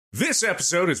This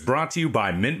episode is brought to you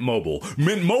by Mint Mobile.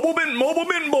 Mint Mobile, Mint Mobile,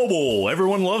 Mint Mobile.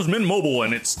 Everyone loves Mint Mobile,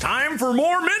 and it's time for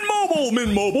more Mint Mobile,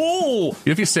 Mint Mobile.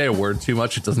 If you say a word too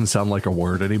much, it doesn't sound like a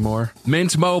word anymore.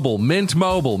 Mint Mobile, Mint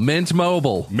Mobile, Mint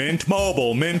Mobile. Mint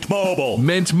Mobile, Mint Mobile.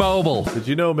 Mint Mobile. Did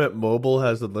you know Mint Mobile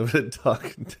has unlimited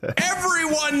talk and text?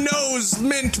 Everyone knows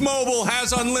Mint Mobile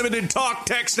has unlimited talk,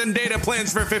 text, and data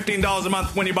plans for $15 a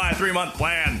month when you buy a 3-month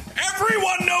plan.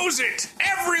 Everyone knows it.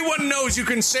 Everyone knows you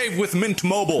can save with Mint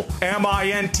Mobile.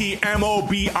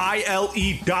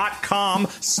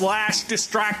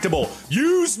 MintMobile.com/distractible.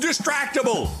 Use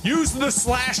Distractable. Use the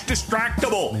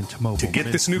 /distractable. To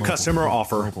get this new customer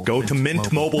offer, go to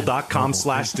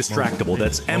mintmobile.com/distractible.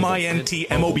 That's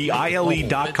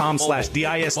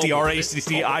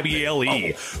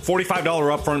MintMobile.com/distractable.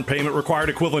 $45 upfront payment required,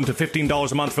 equivalent to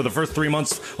 $15 a month for the first 3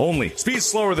 months only. Speed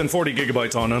slower than 40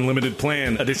 gigabytes on unlimited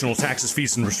plan. Additional taxes,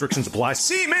 fees, and restrictions apply.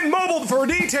 See Mint Mobile for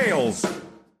details.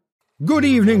 Good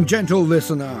evening, gentle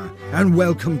listener, and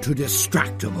welcome to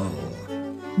Distractable.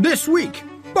 This week,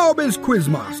 Bob is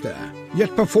quizmaster,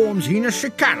 yet performs heinous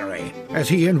chicanery as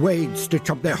he and Wade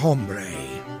stitch up their hombre.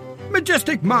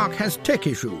 Majestic Mark has tech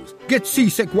issues, gets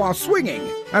seasick while swinging,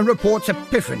 and reports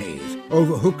epiphanies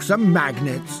over hooks and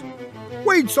magnets.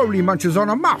 Wade solely munches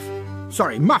on a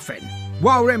muffin,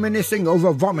 while reminiscing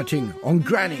over vomiting on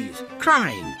grannies,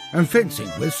 crying, and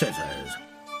fencing with scissors.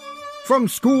 From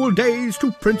school days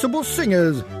to principal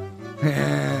singers,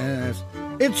 yes,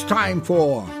 it's time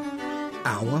for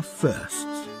our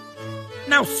firsts.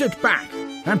 Now sit back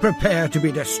and prepare to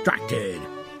be distracted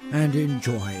and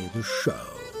enjoy the show.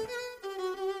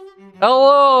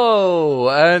 Hello,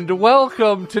 and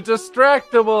welcome to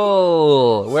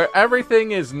Distractable, where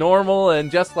everything is normal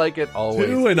and just like it always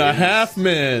is. 2.5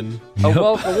 men.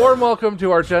 A warm welcome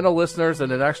to our gentle listeners,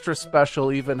 and an extra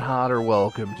special, even hotter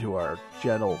welcome to our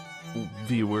gentle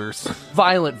viewers,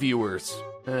 violent viewers.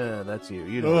 That's you.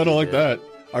 You know I don't like that.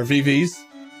 Our VVs?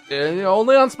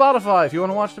 Only on Spotify. If you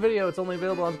want to watch the video, it's only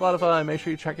available on Spotify. Make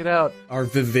sure you check it out. Our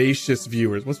vivacious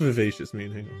viewers. What's vivacious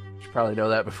mean? Hang on. You should probably know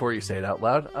that before you say it out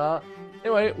loud.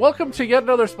 Anyway, welcome to yet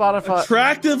another Spotify.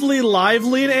 Attractively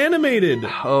lively and animated.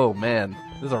 Oh, man.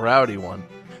 This is a rowdy one.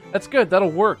 That's good. That'll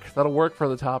work. That'll work for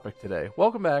the topic today.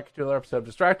 Welcome back to another episode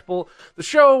of Distractable, the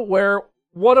show where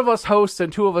one of us hosts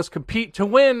and two of us compete to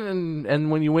win,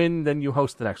 and when you win, then you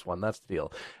host the next one. That's the deal.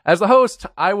 As the host,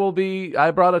 I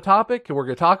brought a topic, and we're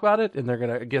going to talk about it, and they're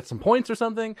going to get some points or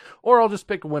something, or I'll just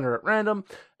pick a winner at random,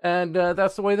 and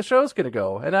that's the way the show's going to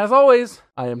go. And as always,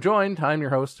 I'm your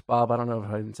host, Bob. I don't know if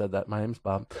I even said that. My name's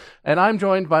Bob. And I'm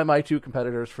joined by my two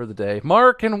competitors for the day,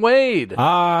 Mark and Wade.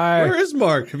 Hi. Where is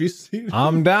Mark? Have you seen him?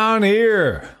 I'm down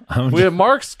here.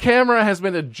 Mark's camera has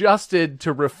been adjusted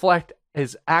to reflect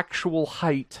his actual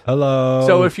height. Hello.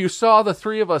 So if you saw the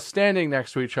three of us standing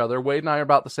next to each other, Wade and I are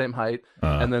about the same height,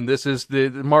 and then this is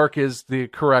Mark is the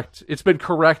correct. It's been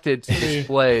corrected to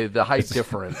display the height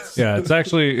difference. Yeah, it's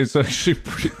actually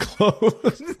pretty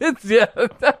close. Yeah.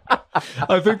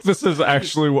 I think this is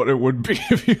actually what it would be.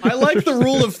 I like the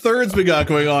rule of thirds we got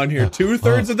going on here.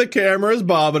 2/3 of the camera is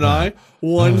Bob and I.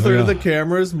 1/3 of the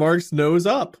camera is Mark's nose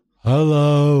up.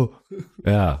 Hello.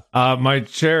 Yeah. My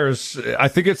chair's, I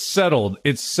think it's settled.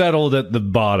 It's settled at the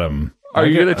bottom. Are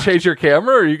you going to change your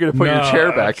camera, or are you going to put your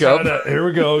chair back up? Here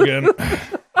we go again.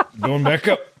 Going back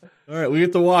up. All right, we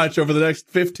get to watch over the next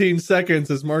 15 seconds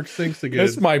as Mark sinks again.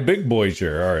 It's my big boy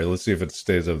chair. All right, let's see if it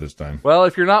stays up this time. Well,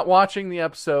 if you're not watching the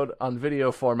episode on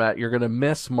video format, you're going to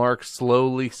miss Mark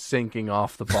slowly sinking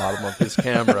off the bottom of his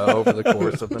camera over the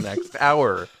course of the next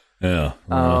hour. Yeah.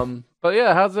 But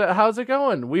yeah, how's it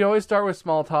going? We always start with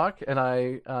small talk, and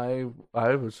I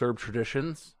observe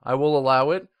traditions. I will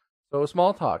allow it. So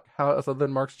small talk. Other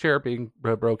than Mark's chair being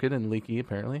broken and leaky,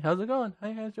 apparently. How's it going? How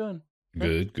you guys doing?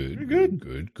 Good.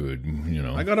 You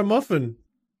know, I got a muffin.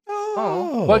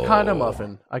 Oh, what kind of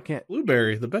muffin? I can't.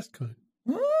 Blueberry, the best kind.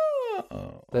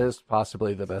 That is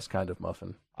possibly the best kind of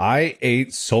muffin. I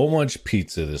ate so much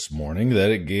pizza this morning that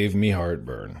it gave me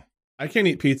heartburn. I can't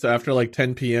eat pizza after like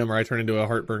 10 p.m. or I turn into a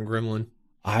heartburn gremlin.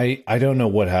 I don't know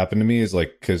what happened to me. Is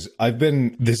like, because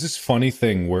this is funny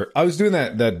thing where I was doing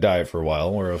that diet for a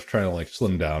while where I was trying to like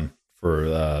slim down for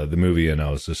the movie, and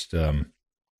I was just and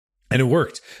it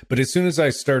worked. But as soon as I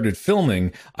started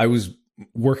filming, I was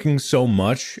working so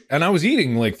much, and I was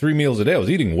eating like 3 meals a day. I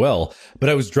was eating well, but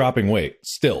I was dropping weight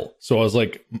still. So I was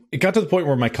like, it got to the point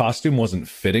where my costume wasn't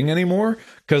fitting anymore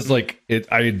because like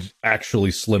I had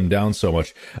actually slimmed down so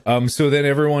much. So then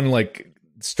everyone like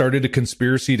started a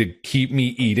conspiracy to keep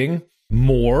me eating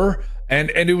more And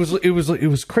it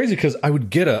was crazy because I would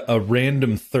get a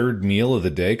random third meal of the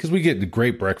day because we get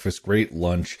great breakfast, great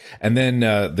lunch, and then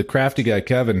the crafty guy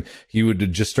Kevin, he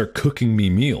would just start cooking me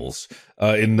meals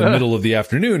in the middle of the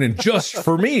afternoon, and just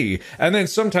for me, and then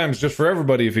sometimes just for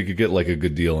everybody if he could get like a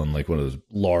good deal on like one of those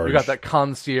large. You got that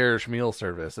concierge meal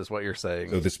service, is what you're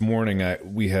saying. So this morning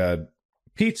we had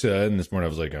pizza, and this morning I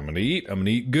was like, I'm gonna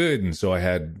eat good, and so I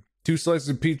had 2 slices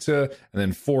of pizza and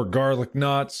then 4 garlic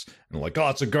knots and like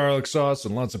lots of garlic sauce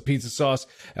and lots of pizza sauce.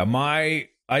 And I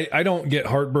don't get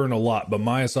heartburn a lot, but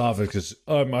my esophagus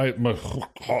my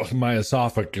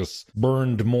esophagus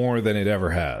burned more than it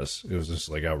ever has. It was just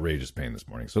like outrageous pain this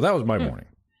morning. So that was my morning.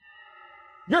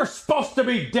 You're supposed to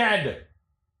be dead.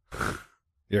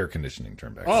 The air conditioning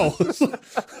turned back. Oh,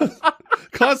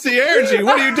 concierge,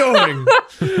 what are you doing?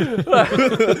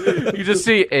 You just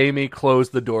see Amy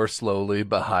close the door slowly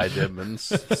behind him, and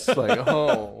it's like,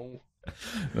 oh.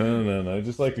 No. I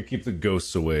just like to keep the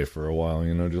ghosts away for a while,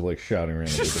 just like shouting around.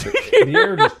 The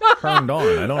air just turned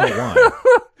on. I don't know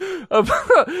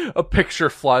why. A picture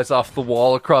flies off the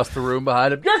wall across the room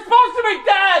behind him. You're supposed to be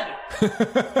dead!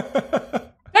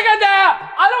 Take a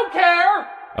nap! I don't care!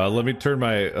 Let me turn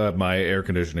my air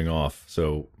conditioning off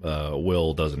so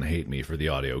Will doesn't hate me for the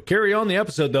audio. Carry on the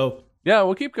episode, though. Yeah,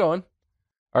 we'll keep going.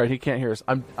 All right, he can't hear us.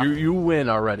 You win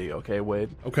already, okay, Wade?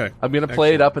 Okay. I'm going to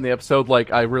play it up in the episode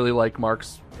like I really like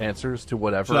Mark's answers to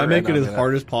whatever. Should I make it as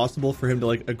hard as possible for him to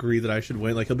like agree that I should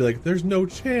win? Like he'll be like, "There's no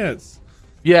chance."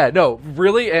 Yeah, no,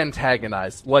 really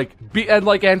antagonize.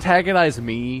 Antagonize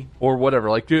me or whatever.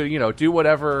 Like do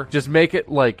whatever. Just make it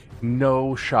like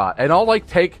no shot. And I'll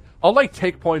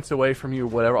take points away from you,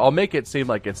 whatever. I'll make it seem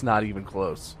like it's not even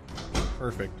close.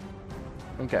 Perfect.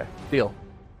 Okay, deal.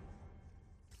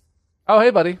 Oh,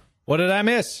 hey, buddy. What did I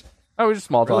miss? Oh, we're just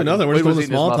small talk. Really nothing. We're just doing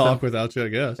small talk without you, I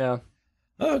guess. Yeah.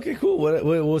 Oh, okay, cool.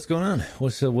 What's going on?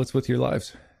 What's with your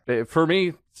lives? For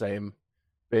me, same.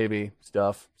 Baby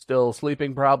stuff. Still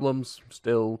sleeping problems.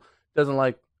 Still doesn't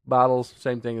like bottles.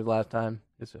 Same thing as last time.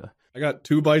 I got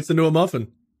 2 bites into a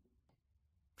muffin.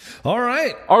 All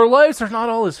right. Our lives are not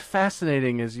all as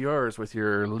fascinating as yours with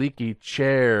your leaky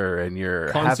chair and your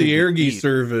concierge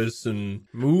service and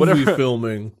movie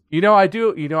filming. I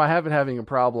do. I have been having a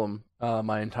problem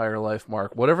my entire life,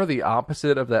 Mark. Whatever the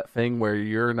opposite of that thing where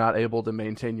you're not able to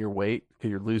maintain your weight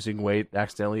because you're losing weight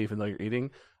accidentally even though you're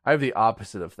eating, I have the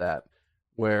opposite of that,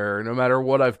 where no matter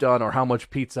what I've done or how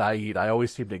much pizza I eat, I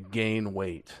always seem to gain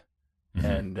weight. Mm-hmm.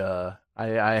 And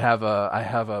I have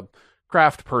a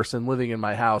craft person living in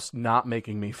my house not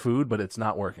making me food, but it's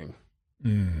not working.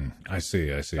 I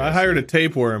see. I hired a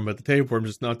tapeworm, but the tapeworm's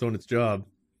just not doing its job.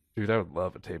 Dude, I would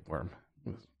love a tapeworm.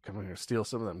 Come in here, steal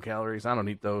some of them calories. I don't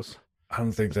eat those. I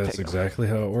don't think that's exactly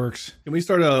how it works. Can we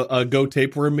start a go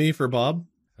tapeworm me for Bob?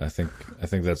 I think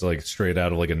that's like straight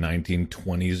out of like a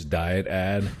 1920s diet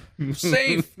ad.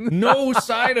 Safe, no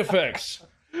side effects.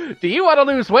 Do you want to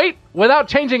lose weight without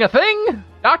changing a thing?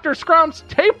 Dr. Scrump's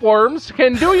tapeworms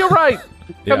can do you right.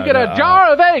 Come get a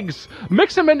jar of eggs,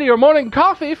 mix them into your morning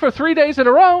coffee for 3 days in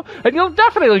a row, and you'll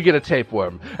definitely get a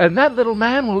tapeworm. And that little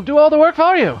man will do all the work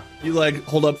for you. You like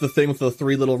hold up the thing with the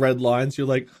 3 little red lines. You're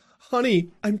like, honey,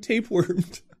 I'm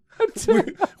tapewormed.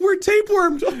 We're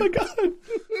tapewormed. Oh my god.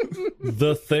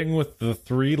 The thing with the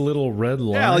 3 little red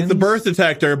lines. Yeah, like the birth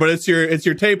detector, but it's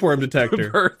your tapeworm detector.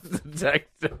 Birth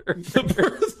detector.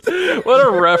 What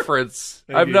a reference.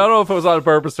 I don't know if it was on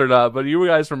purpose or not, but you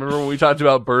guys remember when we talked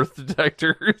about birth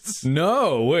detectors?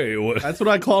 No, wait. What? That's what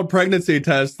I called pregnancy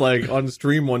test like on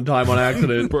stream one time on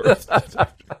accident. Birth detector.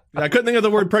 I couldn't think of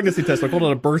the word pregnancy test. So I called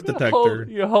it a birth detector.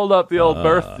 You hold up the old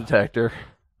birth detector.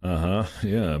 Yeah.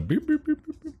 Beep, beep, beep,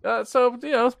 beep. So,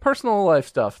 it's personal life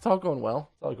stuff. It's all going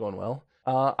well.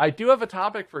 I do have a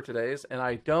topic for today's, and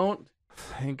I don't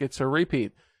think it's a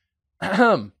repeat.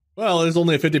 Well, there's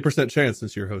only a 50% chance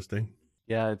since you're hosting.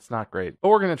 Yeah, it's not great, but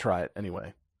we're going to try it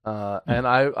anyway. And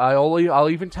I'll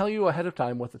even tell you ahead of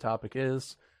time what the topic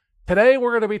is. Today,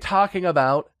 we're going to be talking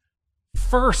about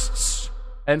firsts,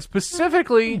 and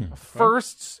specifically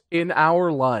firsts in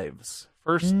our lives.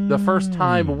 The first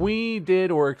time we did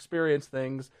or experienced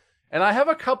things. And I have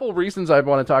a couple reasons I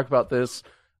want to talk about this,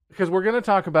 because we're going to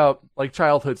talk about like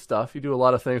childhood stuff. You do a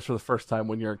lot of things for the first time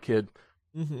when you're a kid.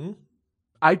 Mm-hmm.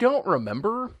 I don't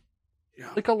remember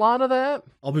like a lot of that.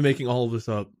 I'll be making all of this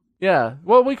up. Yeah.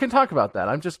 Well, we can talk about that.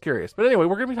 I'm just curious. But anyway,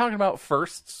 we're going to be talking about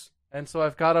firsts. And so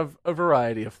I've got a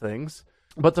variety of things.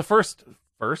 But the first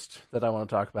that I want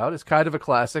to talk about is kind of a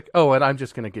classic. Oh, and I'm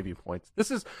just going to give you points.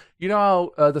 This is,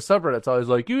 how the subreddit's always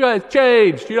like, you guys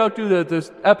changed. You don't do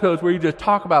this episodes where you just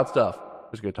talk about stuff.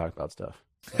 I'm just going to talk about stuff.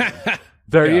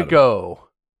 There you go.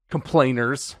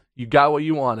 Complainers. You got what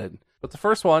you wanted. But the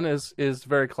first one is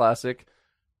very classic.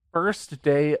 First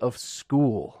day of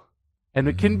school. And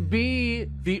it can be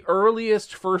the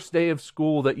earliest first day of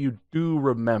school that you do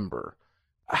remember.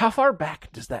 How far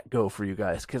back does that go for you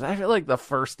guys? Because I feel like the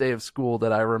first day of school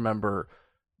that I remember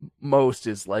most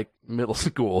is like middle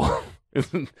school.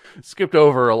 Skipped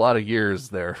over a lot of years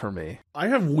there for me. I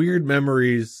have weird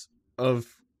memories of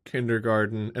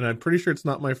kindergarten, and I'm pretty sure it's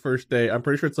not my first day. I'm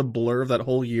pretty sure it's a blur of that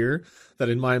whole year that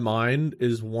in my mind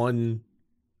is one.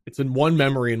 It's in one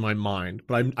memory in my mind,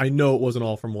 but I know it wasn't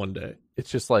all from one day. It's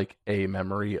just like a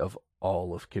memory of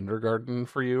all of kindergarten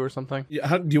for you or something. Yeah,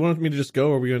 how, do you want me to just go,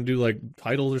 or are we going to do like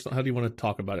titles or something? How do you want to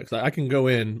talk about it? Because I can go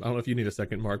in. I don't know if you need a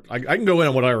second, Mark. I can go in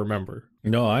on what I remember.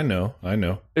 No, I know.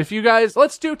 If you guys,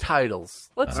 let's do titles.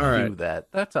 Let's All right. do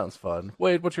that. That sounds fun.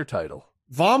 Wade, what's your title?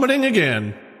 Vomiting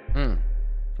again.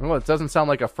 Well, it doesn't sound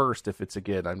like a first if it's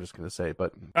again, I'm just going to say,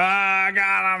 but I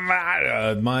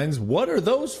got mine's what are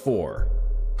those for?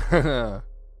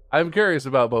 I'm curious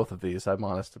about both of these. I'm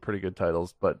honest, they're pretty good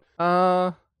titles, but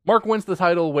Mark wins the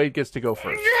title. Wade gets to go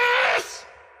first. Yes.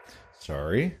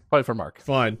 Sorry, Probably for Mark.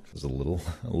 Fine. it was a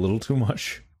little too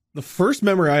much. The first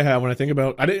memory I have when I think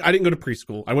about I didn't go to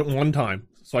preschool. I went one time.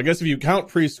 So I guess if you count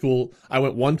preschool, I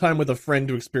went one time with a friend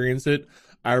to experience it.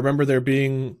 I remember there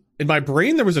being in my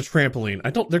brain there was a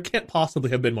trampoline. There can't possibly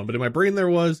have been one, but in my brain there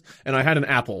was, and I had an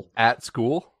apple At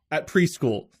school? at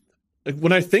preschool. Like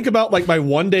when I think about like my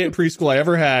one day at preschool I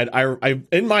ever had, I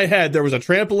in my head there was a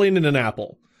trampoline and an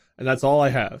apple, and that's all I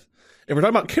have. If we're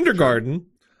talking about kindergarten,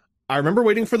 I remember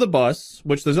waiting for the bus,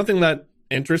 which there's nothing that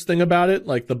interesting about it.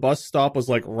 Like the bus stop was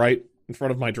like right in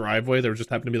front of my driveway. There just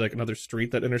happened to be like another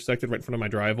street that intersected right in front of my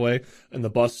driveway, and the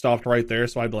bus stopped right there.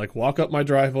 So I'd like walk up my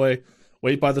driveway,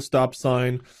 wait by the stop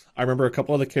sign. I remember a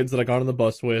couple of the kids that I got on the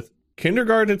bus with.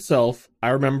 Kindergarten itself, I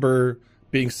remember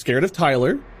being scared of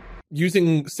Tyler,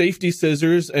 using safety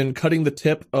scissors and cutting the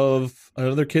tip of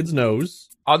another kid's nose.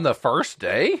 On the first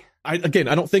day? I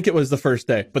don't think it was the first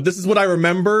day, but this is what I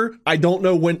remember. I don't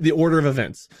know when the order of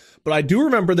events, but I do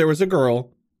remember there was a girl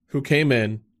who came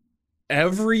in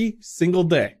every single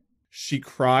day. She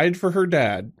cried for her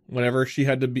dad whenever she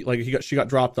had to be like, she got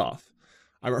dropped off.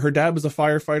 Her dad was a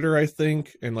firefighter, I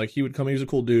think. And like, he would come, he was a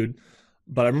cool dude,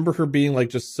 but I remember her being like,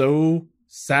 just so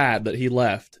sad that he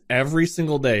left. Every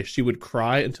single day she would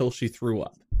cry until she threw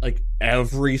up, like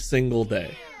every single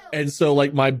day. And so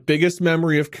like my biggest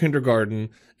memory of kindergarten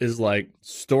is like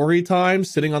story time,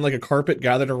 sitting on like a carpet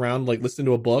gathered around, like listening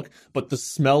to a book, but the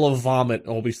smell of vomit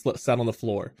always sat on the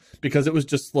floor because it was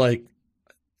just like,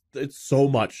 it's so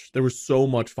much. There was so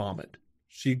much vomit.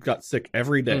 She got sick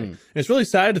every day. And it's really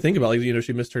sad to think about, like,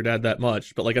 she missed her dad that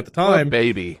much, but like at the time,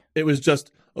 Baby. it was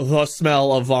just the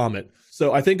smell of vomit.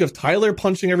 So I think of Tyler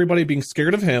punching everybody, being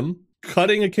scared of him,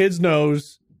 cutting a kid's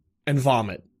nose, and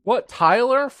vomit. What,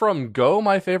 Tyler from Go,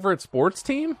 My Favorite Sports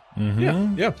Team?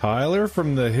 Yeah. Tyler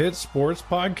from the hit sports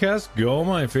podcast, Go,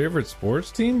 My Favorite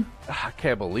Sports Team. I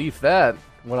can't believe that.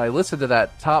 When I listened to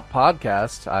that top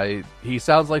podcast, he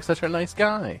sounds like such a nice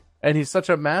guy. And he's such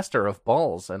a master of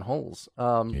balls and holes.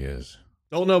 He is.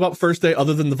 Don't know about first day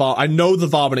other than the I know the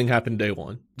vomiting happened day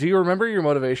one. Do you remember your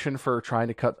motivation for trying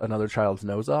to cut another child's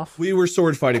nose off? We were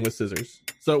sword fighting with scissors,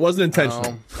 so it wasn't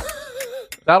intentional.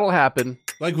 That'll happen.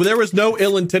 Like, there was no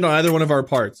ill intent on either one of our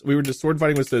parts. We were just sword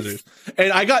fighting with scissors.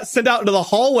 And I got sent out into the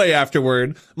hallway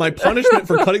afterward. My punishment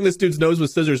for cutting this dude's nose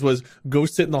with scissors was go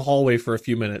sit in the hallway for a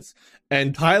few minutes.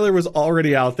 And Tyler was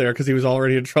already out there because he was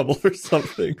already in trouble or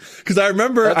something. Because I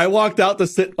remember I walked out to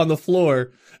sit on the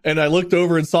floor and I looked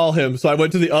over and saw him. So I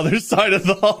went to the other side of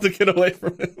the hall to get away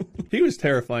from him. He was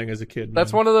terrifying as a kid.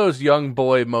 That's one of those young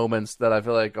boy moments that I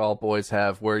feel like all boys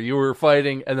have, where you were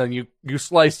fighting and then you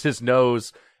sliced his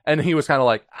nose and he was kind of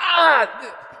like, ah.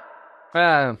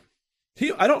 I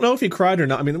don't know if he cried or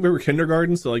not. I mean, we were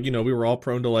kindergarten, so like, we were all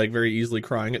prone to like very easily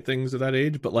crying at things at that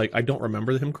age, but like, I don't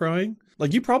remember him crying.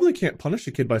 Like, you probably can't punish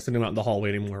a kid by sending him out in the hallway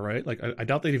anymore, right? Like, I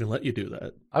doubt they'd even let you do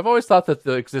that. I've always thought that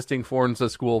the existing forms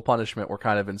of school punishment were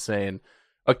kind of insane.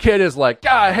 A kid is like,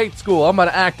 I hate school, I'm going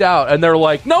to act out. And they're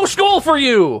like, no school for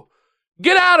you!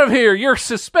 Get out of here! You're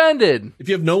suspended! If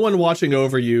you have no one watching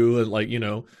over you and like,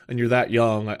 and you're that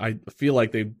young, I feel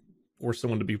like they force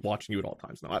someone to be watching you at all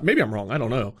times. Now, maybe I'm wrong. I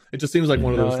don't know. It just seems like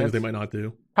one of those things they might not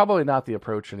do. Probably not the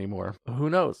approach anymore. Who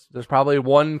knows? There's probably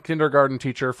one kindergarten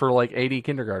teacher for like 80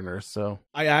 kindergartners. So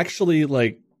I actually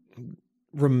like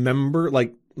remember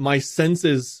like my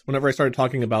senses whenever I started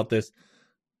talking about this,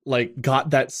 like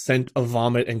got that scent of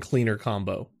vomit and cleaner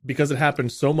combo because it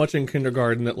happened so much in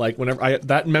kindergarten that like whenever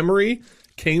that memory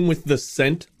came with the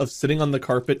scent of sitting on the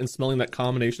carpet and smelling that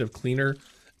combination of cleaner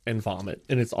and vomit,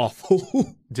 and it's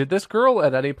awful. Did this girl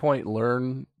at any point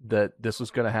learn that this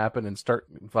was going to happen and start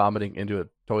vomiting into a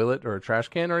toilet or a trash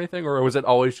can or anything? Or was it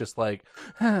always just like,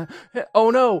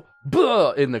 oh no,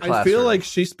 blah, in the classroom? I feel like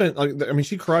she spent,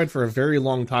 she cried for a very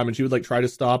long time, and she would like try to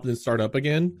stop and then start up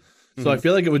again. So I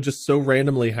feel like it would just so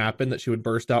randomly happen that she would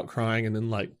burst out crying and then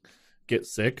like get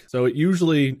sick. So it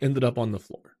usually ended up on the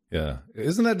floor. Yeah.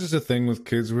 Isn't that just a thing with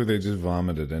kids where they just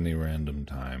vomit at any random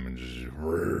time and just...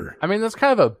 I mean, that's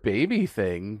kind of a baby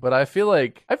thing, but I feel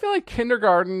like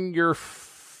kindergarten, you're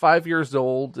 5 years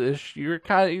old-ish.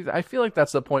 I feel like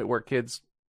that's the point where kids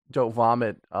don't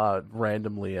vomit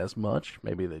randomly as much.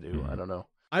 Maybe they do. I don't know.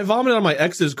 I vomited on my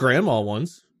ex's grandma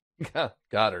once.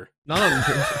 Got her.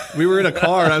 We were in a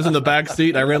car and I was in the back seat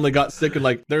and I randomly got sick, and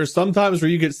like there's some times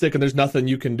where you get sick and there's nothing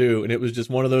you can do, and it was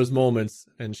just one of those moments,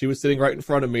 and she was sitting right in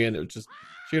front of me, and it was just,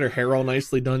 she had her hair all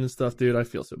nicely done and stuff. Dude, I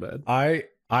feel so bad.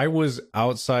 I was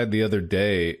outside the other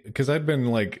day because I'd been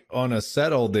like on a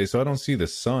set all day, so I don't see the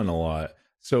sun a lot.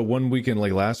 So one weekend,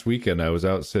 like last weekend, I was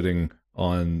out sitting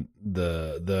on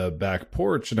the back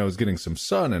porch and I was getting some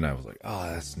sun, and I was like, oh,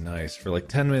 that's nice for like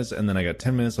 10 minutes. And then I got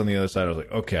 10 minutes on the other side. I was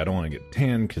like, okay, I don't want to get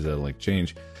tan because I like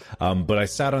change. But I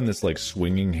sat on this like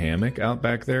swinging hammock out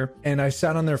back there, and I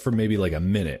sat on there for maybe like a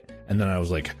minute, and then I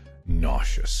was like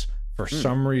nauseous. For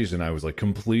some reason, I was like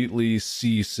completely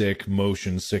seasick,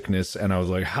 motion sickness, and I was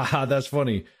like, haha, that's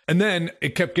funny. And then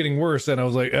it kept getting worse, and I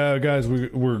was like, guys,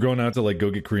 we're going out to like go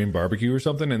get Korean barbecue or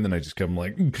something, and then I just kept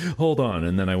like, hold on,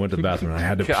 and then I went to the bathroom, and I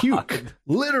had to puke.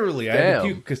 Literally, I had to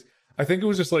puke, because I think it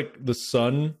was just like the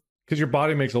sun, because your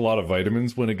body makes a lot of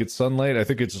vitamins when it gets sunlight. I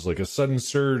think it's just like a sudden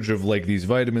surge of like these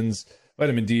vitamins,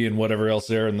 vitamin D and whatever else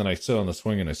there, and then I sit on the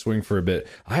swing and I swing for a bit.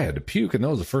 I had to puke, and that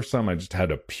was the first time I just had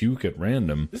to puke at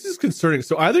random. This is concerning.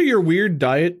 So either your weird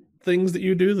diet things that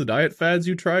you do, the diet fads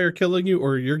you try, are killing you,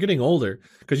 or you're getting older.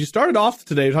 Because you started off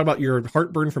today talking about your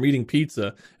heartburn from eating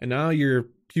pizza, and now you're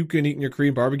puking eating your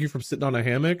Korean barbecue from sitting on a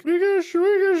hammock. We got shit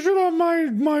on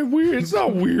my weird. It's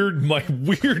not weird. My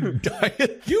weird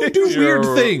diet. You do weird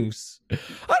things.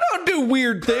 I don't do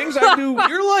weird things. I do.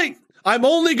 You're like, I'm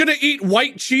only going to eat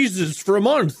white cheeses for a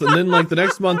month. And then like the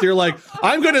next month, you're like,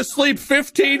 I'm going to sleep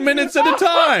 15 minutes at a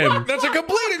time. That's a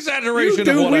complete exaggeration You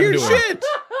do of what weird I'm doing. shit.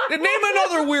 Name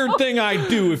another weird thing I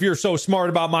do if you're so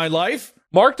smart about my life.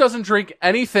 Mark doesn't drink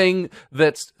anything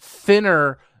that's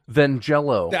thinner than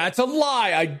Jell-O. That's a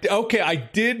lie. I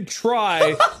did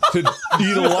try to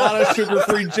eat a lot of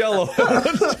sugar-free Jell-O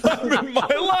at one time in my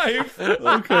life.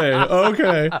 Okay.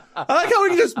 I like how we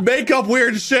can just make up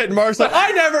weird shit, and Mark's like,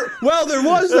 well, there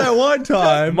was that one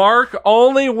time. Mark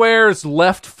only wears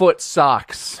left foot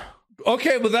socks.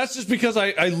 Okay, but that's just because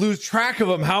I lose track of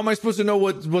them. How am I supposed to know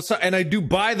what's and I do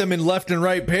buy them in left and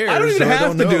right pairs. I don't even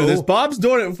have to know. do this. Bob's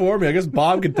doing it for me. I guess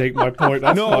Bob can take my point.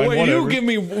 That's fine, wait, whatever. you give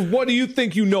me, what do you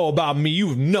think you know about me? You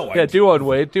have no idea. Yeah, do one,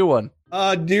 Wade. Do one.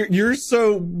 You're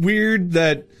so weird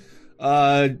that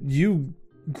you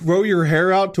grow your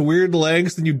hair out to weird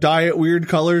lengths, and you dye it weird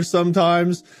colors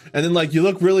sometimes, and then like you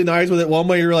look really nice with it one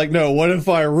way. You're like, no, what if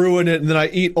I ruin it and then I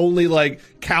eat only like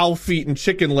cow feet and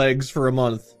chicken legs for a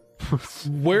month?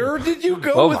 Where did you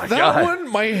go with that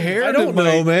one? My hair. I don't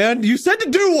know, man. You said to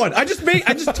do one. I just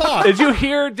talked. Did you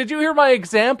hear my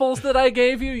examples that I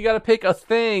gave you? You got to pick a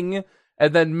thing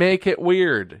and then make it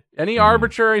weird. Any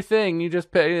arbitrary thing, you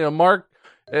just pick.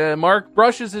 Mark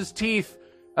brushes his teeth,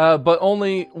 but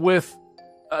only with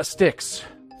sticks.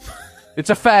 It's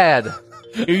a fad.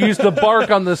 You use the bark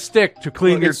on the stick to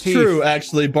clean your teeth. It's true,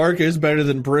 actually. Bark is better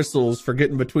than bristles for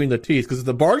getting between the teeth, because if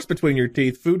the bark's between your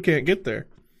teeth, food can't get there.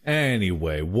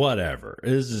 Anyway, whatever.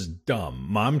 This is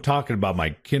dumb. I'm talking about my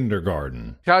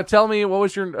kindergarten. Tell me, what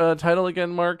was your title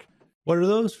again, Mark? What are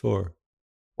those for?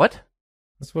 What?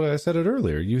 That's what I said it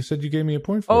earlier. You said you gave me a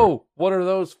point for it. Oh, what are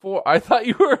those for? I thought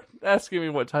you were asking me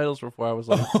what titles were for. I was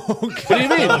like, okay. What do you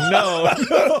mean? No.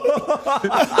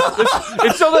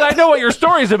 It's so that I know what your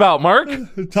story's about, Mark.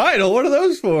 Title? What are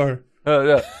those for?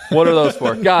 What are those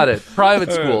for? Got it.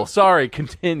 Private school. Sorry.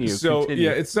 Continue.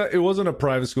 Yeah, it wasn't a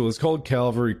private school. It's called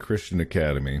Calvary Christian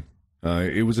Academy.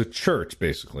 It was a church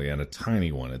basically, and a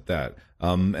tiny one at that.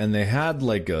 And they had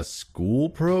like a school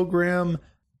program.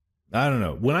 I don't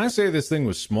know. When I say this thing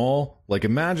was small, like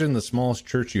imagine the smallest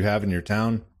church you have in your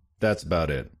town. That's about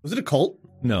it. Was it a cult?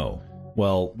 No.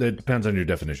 Well, it depends on your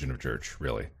definition of church,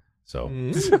 really. So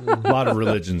a lot of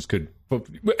religions could. But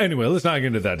anyway, let's not get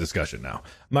into that discussion now.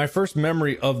 My first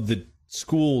memory of the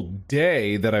school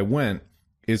day that I went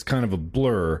is kind of a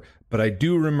blur, but I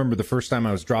do remember the first time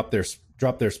I was dropped there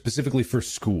specifically for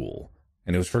school,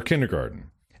 and it was for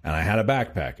kindergarten. And I had a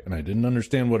backpack, and I didn't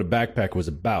understand what a backpack was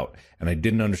about, and I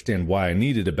didn't understand why I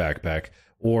needed a backpack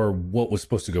or what was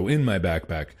supposed to go in my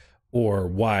backpack, or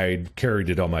why I carried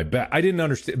it on my back. I didn't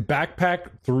understand. Backpack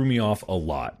threw me off a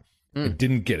lot. I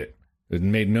didn't get it. It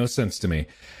made no sense to me.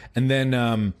 And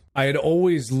then I had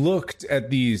always looked at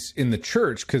these in the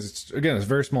church, because, again, it's a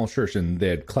very small church, and they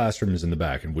had classrooms in the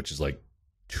back, and which is like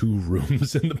 2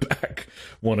 rooms in the back,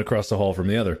 one across the hall from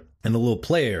the other, and a little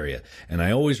play area. And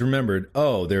I always remembered,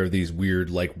 oh, there are these weird,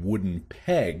 like, wooden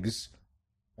pegs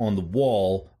on the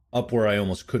wall up where I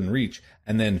almost couldn't reach,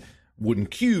 and then wooden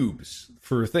cubes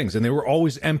for things, and they were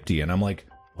always empty. And I'm like,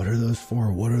 what are those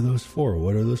for? What are those for?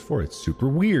 What are those for? It's super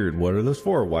weird. What are those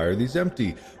for? Why are these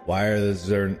empty? Why is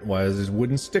there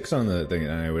wooden sticks on the thing?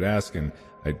 And I would ask, and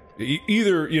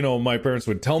either, my parents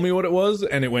would tell me what it was,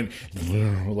 and it went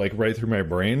like right through my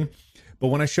brain. But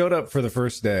when I showed up for the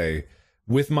first day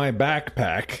with my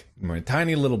backpack, my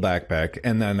tiny little backpack,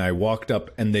 and then I walked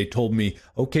up and they told me,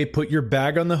 okay, put your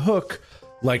bag on the hook.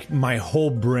 Like, my whole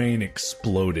brain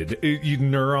exploded.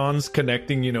 Neurons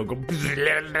connecting, go...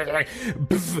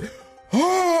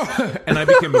 and I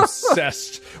became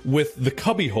obsessed with the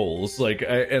cubby holes. Like,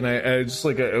 I was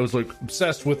like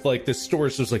obsessed with like this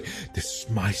storage. So it was like, this is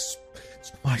my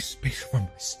space for my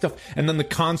stuff. And then the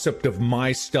concept of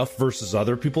my stuff versus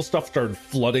other people's stuff started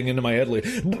flooding into my head.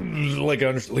 Like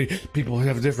honestly, people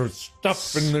have different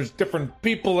stuff, and there's different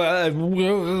people. Like,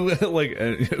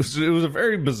 it was a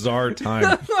very bizarre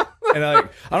time. And I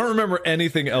don't remember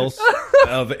anything else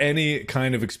of any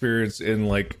kind of experience in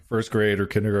like first grade or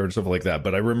kindergarten, stuff like that.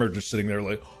 But I remember just sitting there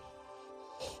like,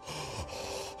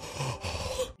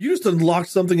 you just unlocked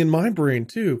something in my brain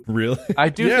too. Really? I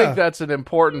do think that's an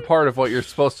important part of what you're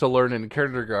supposed to learn in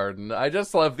kindergarten. I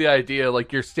just love the idea,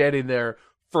 like, you're standing there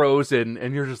frozen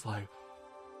and you're just like,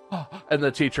 oh, and the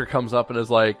teacher comes up and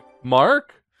is like,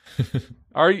 Mark,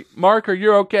 are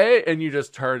you okay? And you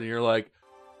just turn and you're like,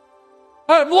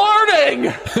 I'm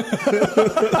learning.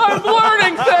 I'm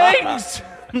learning things.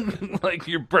 Like,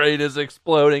 your brain is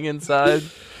exploding inside.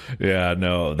 Yeah,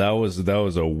 no, that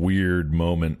was a weird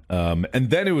moment. And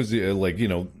then it was like,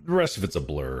 the rest of it's a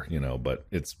blur, but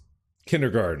it's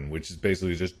kindergarten, which is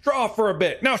basically just draw for a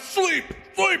bit. Now sleep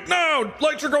now.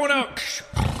 Lights are going out.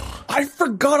 I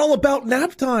forgot all about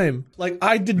nap time. Like,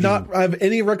 I did not have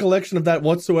any recollection of that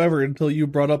whatsoever until you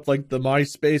brought up like the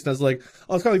MySpace, and I was like,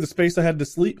 oh, it's kind of like the space I had to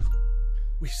sleep.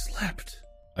 We slept.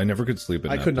 I never could sleep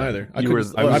at I nap couldn't time. either.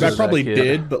 I probably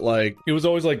did, but like, it was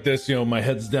always like this, my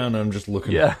head's down and I'm just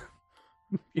looking. Yeah.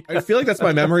 I feel like that's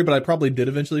my memory, but I probably did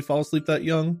eventually fall asleep that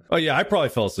young. Oh yeah, I probably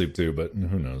fell asleep too, but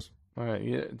who knows? All right,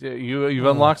 you've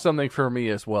unlocked something for me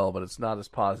as well, but it's not as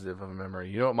positive of a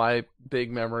memory. You know what my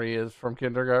big memory is from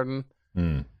kindergarten?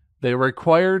 They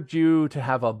required you to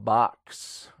have a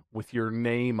box with your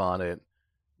name on it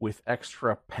with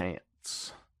extra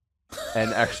pants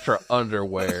and extra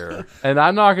underwear. And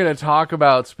I'm not going to talk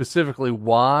about specifically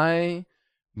why,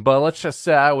 but let's just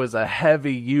say I was a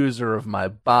heavy user of my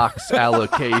box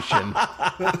allocation.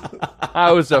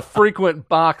 I was a frequent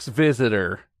box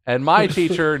visitor, and my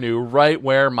teacher knew right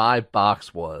where my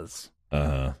box was.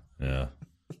 Yeah.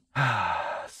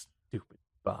 Stupid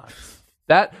box.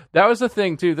 That was the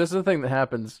thing too. This is the thing that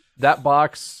happens. That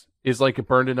box is like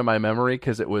burned into my memory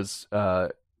because it was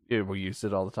we used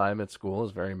it all the time at school. It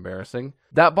was very embarrassing.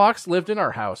 That box lived in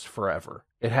our house forever.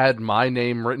 It had my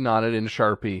name written on it in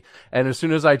Sharpie. And as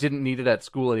soon as I didn't need it at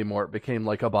school anymore, it became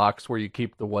like a box where you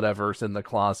keep the whatever's in the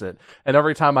closet. And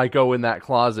every time I go in that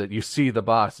closet, you see the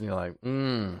box and you're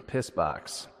like, piss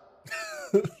box.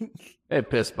 Hey,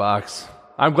 piss box.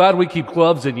 I'm glad we keep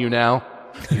gloves in you now.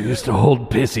 You used to hold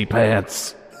pissy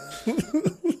pants.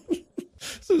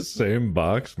 It's the same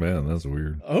box, man. That's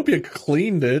weird. I hope you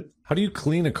cleaned it. How do you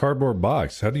clean a cardboard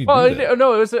box? How do you do that?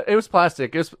 No, it was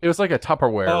plastic. It was like a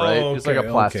Tupperware, right? It was like a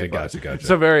plastic box. Gotcha. It's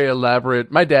a very elaborate.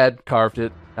 My dad carved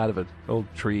it out of an old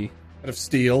tree. Out of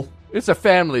steel. It's a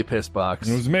family piss box.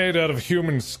 It was made out of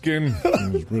human skin.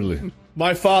 It was really...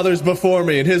 My fathers before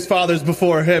me and his fathers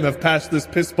before him have passed this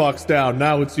piss box down.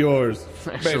 Now it's yours.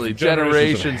 Actually,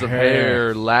 generations of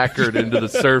hair lacquered into the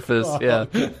surface. Yeah.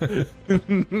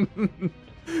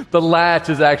 The latch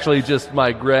is actually just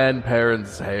my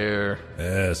grandparents' hair.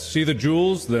 Yes. See the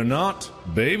jewels? They're not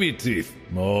baby teeth.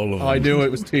 All of them. I knew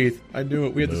it was teeth. I knew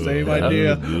it. We had the same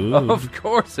idea. Of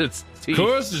course it's teeth. Of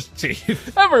course it's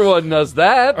teeth. Everyone knows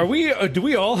that. Are we? Do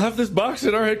we all have this box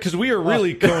in our head? Because we are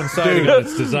really coinciding on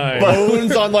its design.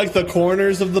 Bones on like the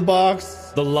corners of the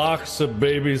box. The locks of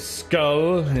baby's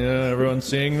skull. Yeah, everyone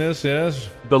seeing this? Yes.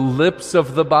 The lips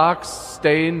of the box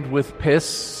stained with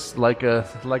piss, like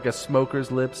a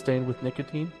smoker's lip stained with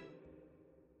nicotine.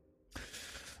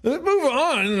 Let's move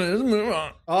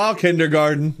on. Oh,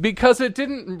 kindergarten. Because it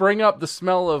didn't bring up the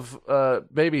smell of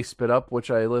baby spit up,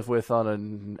 which I live with on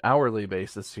an hourly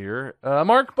basis here.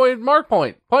 Mark point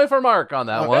for Mark on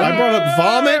that one. I brought up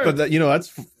vomit, but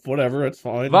that's whatever. That's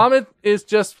fine. Vomit is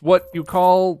just what you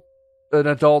call an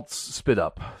adult's spit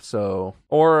up. So,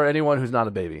 or anyone who's not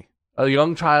a baby. A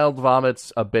young child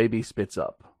vomits, a baby spits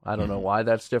up. I don't know why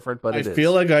that's different, but I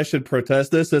feel like I should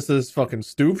protest this. This is fucking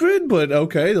stupid, but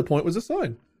okay, the point was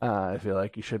assigned. I feel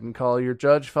like you shouldn't call your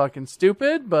judge fucking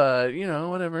stupid, but,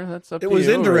 whatever. That's up to you. It was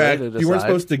indirect. Really, you weren't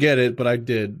supposed to get it, but I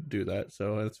did do that,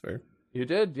 so that's fair. You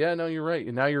did? Yeah, no, you're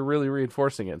right. Now you're really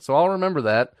reinforcing it. So I'll remember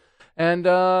that. And,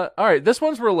 all right, this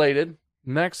one's related.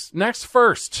 Next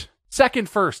first. Second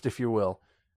first, if you will.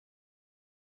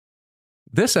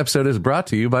 This episode is brought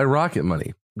to you by Rocket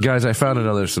Money. Guys, I found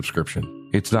another subscription.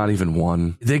 It's not even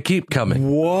one. They keep coming.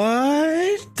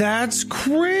 What? That's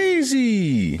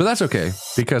crazy. But that's okay,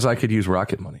 because I could use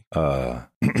Rocket Money.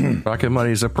 Rocket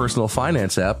Money is a personal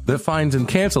finance app that finds and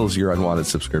cancels your unwanted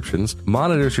subscriptions,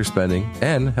 monitors your spending,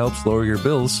 and helps lower your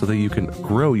bills so that you can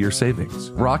grow your savings.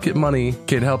 Rocket Money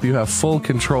can help you have full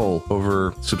control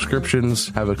over subscriptions,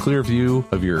 have a clear view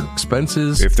of your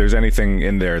expenses. If there's anything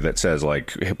in there that says,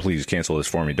 like, hey, please cancel this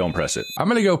for me, don't press it. I'm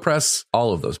going to go press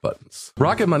all of those buttons.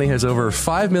 Rocket Money has over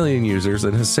 5 million users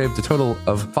and has saved a total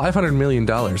of $500 million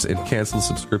in canceled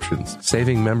subscriptions,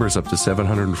 saving members up to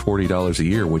 $740 a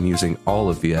year when using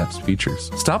all of the app's features.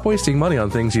 Stop wasting money on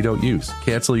things you don't use.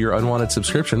 Cancel your unwanted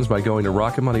subscriptions by going to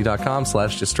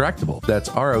rocketmoney.com/distractible. That's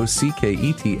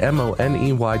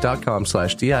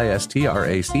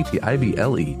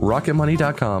ROCKETMONEY.com/DISTRACTIBLE.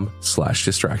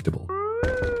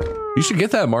 rocketmoney.com/distractible. You should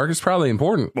get that, Mark. It's probably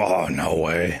important. Oh, no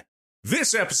way.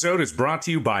 This episode is brought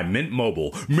to you by Mint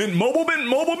Mobile. Mint Mobile, Mint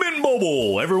Mobile, Mint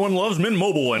Mobile. Everyone loves Mint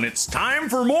Mobile, and it's time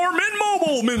for more Mint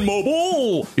Mobile, Mint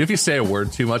Mobile. If you say a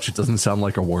word too much, it doesn't sound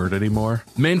like a word anymore.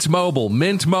 Mint Mobile,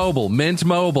 Mint Mobile, Mint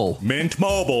Mobile. Mint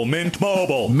Mobile, Mint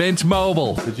Mobile. Mint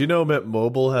Mobile. Did you know Mint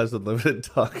Mobile has unlimited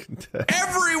talk and text?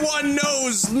 Everyone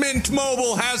knows Mint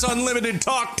Mobile has unlimited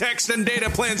talk, text, and data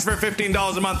plans for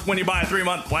 $15 a month when you buy a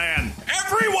 3-month plan.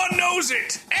 Everyone knows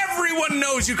it. Everyone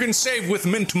knows you can save with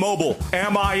Mint Mobile.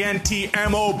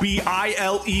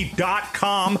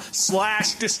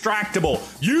 MINTMOBILE.com/distractible.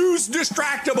 Use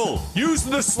Distractible. Use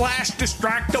the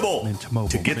 /distractible.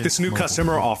 To get this new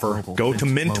customer offer, go to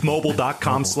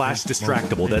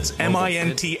mintmobile.com/distractible. That's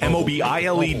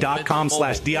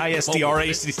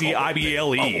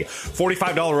MINTMOBILE.com/DISTRACTIBLE.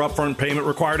 $45 upfront payment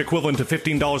required, equivalent to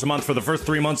 $15 a month for the first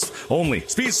 3 months only.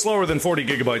 Speed slower than 40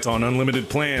 gigabytes on unlimited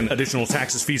plan. Additional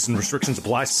taxes, fees, and restrictions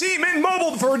apply. See Mint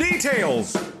Mobile for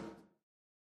details.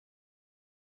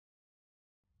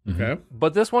 Okay.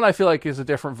 But this one I feel like is a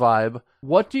different vibe.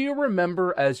 What do you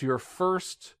remember as your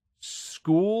first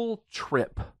school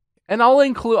trip? And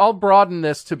I'll broaden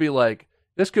this to be like,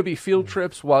 this could be field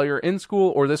trips while you're in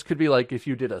school, or this could be like if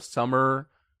you did a summer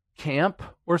camp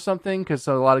or something, because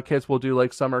a lot of kids will do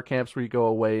like summer camps where you go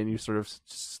away and you sort of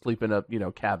sleep in a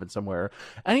cabin somewhere.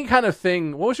 Any kind of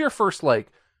thing. What was your first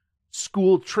like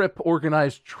school trip,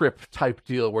 organized trip type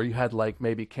deal where you had like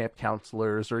maybe camp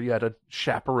counselors or you had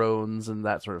chaperones and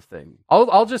that sort of thing?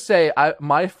 I'll just say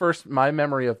my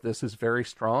memory of this is very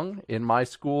strong. In my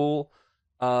school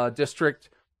district,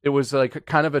 it was like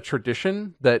kind of a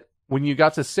tradition that when you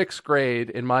got to 6th grade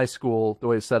in my school, the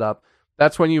way it's set up,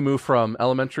 that's when you move from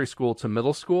elementary school to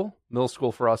middle school. Middle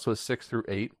school for us was 6 through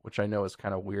 8, which I know is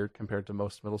kind of weird compared to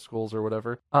most middle schools or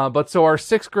whatever. But so our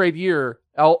 6th grade year,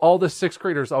 all the 6th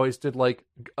graders always did like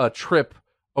a trip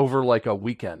over like a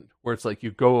weekend where it's like you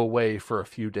go away for a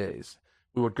few days.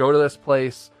 We would go to this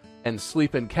place and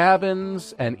sleep in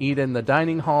cabins and eat in the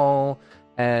dining hall.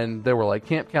 And there were like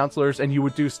camp counselors, and you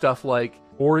would do stuff like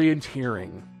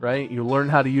orienteering, right? You learn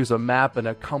how to use a map and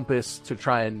a compass to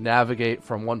try and navigate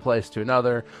from one place to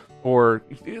another, or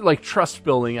like trust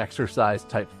building exercise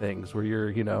type things where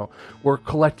you're, we're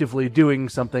collectively doing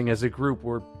something as a group,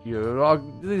 or all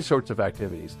these sorts of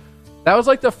activities. That was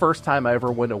like the first time I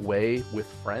ever went away with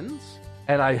friends.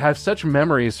 And I have such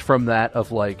memories from that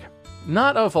of like,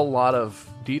 not of a lot of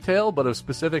detail, but of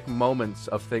specific moments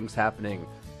of things happening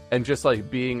and just like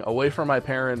being away from my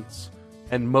parents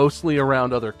and mostly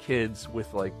around other kids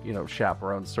with like,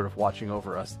 chaperones sort of watching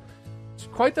over us. It's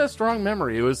quite that strong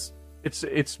memory.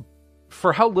 It's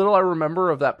for how little I remember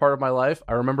of that part of my life,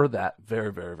 I remember that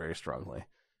very, very, very strongly.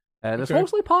 And it's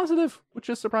mostly positive, which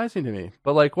is surprising to me.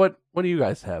 But like, what do you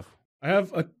guys have? I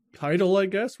have a title, I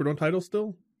guess. We're doing titles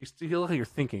still? You look like you're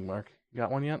thinking, Mark. You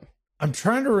got one yet? I'm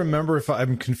trying to remember if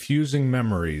I'm confusing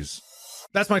memories.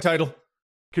 That's my title.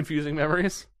 Confusing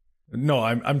memories? No,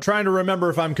 I'm trying to remember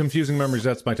if I'm confusing memories.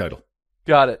 That's my title.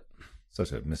 Got it.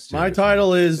 Such a mysterious. My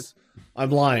title is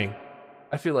I'm lying.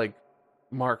 I feel like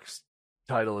Mark's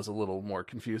title is a little more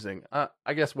confusing.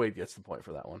 I guess Wade gets the point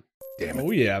for that one.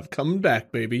 Oh yeah, I'm coming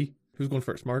back, baby. Who's going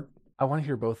first, Mark? I want to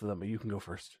hear both of them, but you can go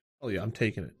first. Oh yeah, I'm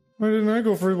taking it. Why didn't I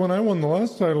go first when I won the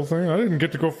last title thing? I didn't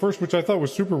get to go first, which I thought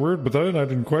was super weird, but then I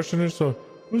didn't question it, so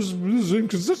this is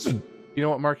inconsistent. You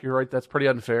know what, Mark? You're right. That's pretty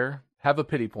unfair. Have a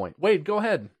pity point. Wade, go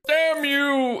ahead. Damn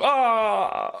you!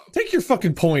 Take your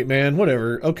fucking point, man.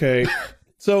 Whatever. Okay.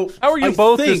 So How are you I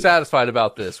both think dissatisfied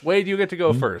about this? Wade, you get to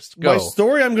go first. Go. my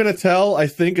story I'm gonna tell, I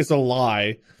think, is a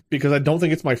lie because I don't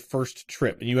think it's my first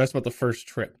trip. And you asked about the first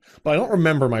trip, but I don't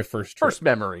remember my first trip. First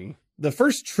memory. The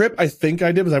first trip I think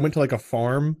I did was I went to like a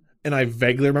farm, and I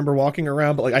vaguely remember walking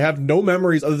around, but like I have no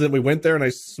memories other than we went there and I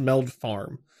smelled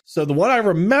farm. So the one I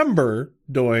remember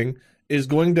doing is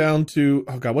going down to,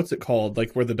 oh god, what's it called?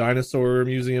 Like where the dinosaur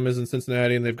museum is in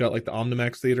Cincinnati, and they've got like the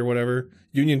Omnimax Theater or whatever.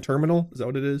 Union Terminal, is that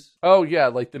what it is? Oh, yeah,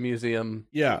 like the museum.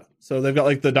 Yeah. So they've got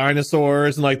like the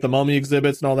dinosaurs and like the mummy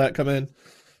exhibits and all that come in.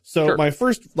 So Sure. my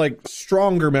first like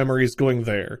stronger memories going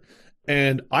there.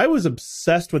 And I was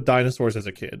obsessed with dinosaurs as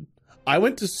a kid. I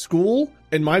went to school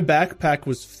and my backpack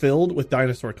was filled with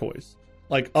dinosaur toys.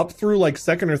 Like up through like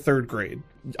second or third grade.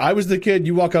 I was the kid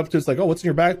you walk up to, it's like, oh, what's in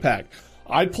your backpack?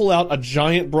 I'd pull out a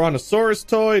giant Brontosaurus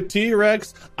toy,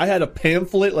 T-Rex. I had a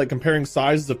pamphlet like comparing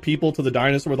sizes of people to the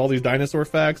dinosaur with all these dinosaur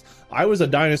facts. I was a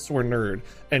dinosaur nerd.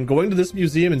 And going to this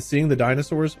museum and seeing the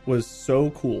dinosaurs was so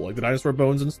cool. Like the dinosaur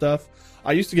bones and stuff.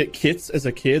 I used to get kits as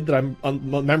a kid that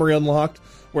memory unlocked,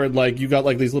 where like you got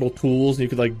like these little tools and you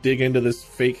could like dig into this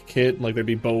fake kit and like there'd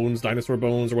be bones, dinosaur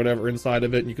bones or whatever inside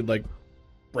of it, and you could like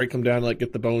break them down and like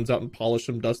get the bones out and polish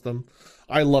them, dust them.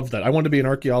 I loved that. I wanted to be an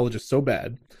archaeologist so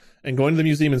bad. And going to the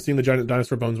museum and seeing the giant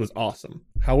dinosaur bones was awesome.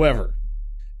 However,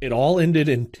 it all ended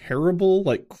in terrible,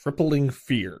 like crippling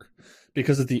fear.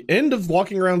 Because at the end of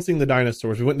walking around seeing the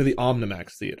dinosaurs, we went to the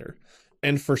Omnimax Theater.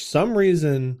 And for some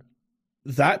reason,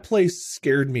 that place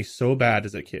scared me so bad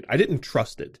as a kid. I didn't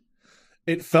trust it.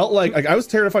 It felt like I was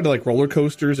terrified of like roller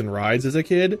coasters and rides as a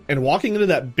kid. And walking into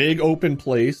that big open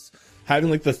place, having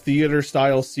like the theater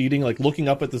style seating, like looking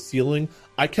up at the ceiling,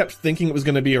 I kept thinking it was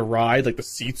going to be a ride, like the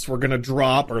seats were going to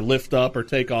drop or lift up or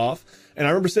take off. And I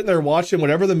remember sitting there watching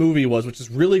whatever the movie was, which is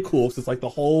really cool because it's like the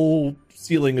whole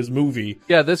ceiling is movie.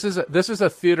 Yeah, this is a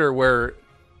theater where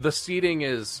the seating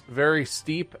is very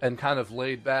steep and kind of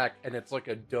laid back, and it's like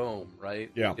a dome, right?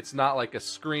 Yeah. It's not like a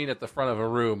screen at the front of a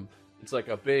room. It's like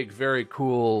a big, very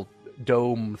cool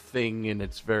dome thing, and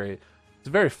it's a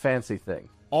very fancy thing.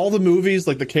 All the movies,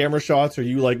 like the camera shots, are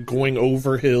you like going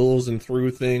over hills and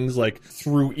through things, like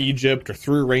through Egypt or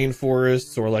through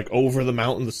rainforests or like over the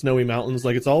mountain, the snowy mountains.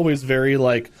 Like it's always very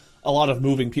like a lot of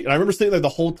moving pieces. I remember sitting there the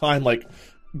whole time, like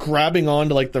grabbing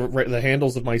onto like the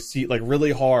handles of my seat like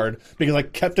really hard because I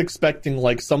kept expecting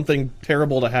like something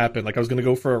terrible to happen. Like I was going to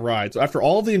go for a ride. So after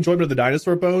all of the enjoyment of the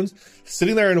dinosaur bones,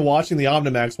 sitting there and watching the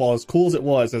Omnimax, while as cool as it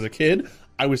was as a kid,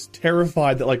 I was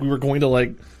terrified that like we were going to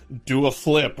like do a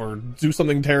flip or do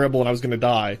something terrible and I was going to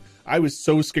die. I was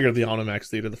so scared of the Omnimax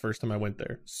Theater the first time I went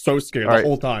there. So scared the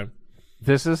whole time.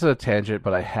 This is a tangent,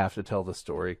 but I have to tell the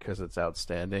story because it's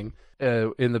outstanding.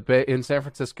 In San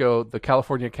Francisco, the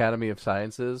California Academy of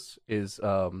Sciences is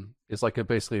like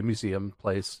basically a museum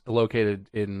place located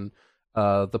in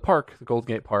the park, the Golden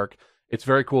Gate Park. It's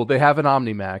very cool. They have an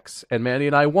Omnimax, and Mandy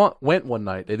and I went one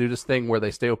night. They do this thing where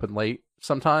they stay open late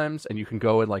sometimes, and you can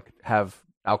go and like have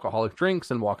alcoholic drinks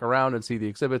and walk around and see the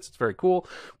exhibits. It's very cool.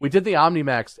 We did the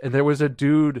Omnimax, and there was a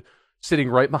dude sitting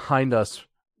right behind us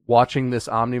watching this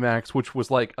Omnimax, which was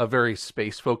like a very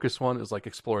space focused one. It was like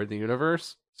exploring the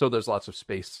universe. So there's lots of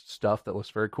space stuff that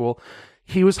looks very cool.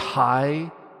 He was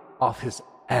high off his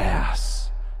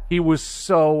ass. He was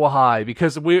so high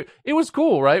because it was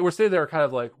cool, right? We're sitting there kind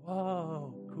of like,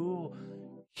 whoa, cool.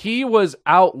 He was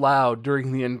out loud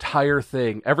during the entire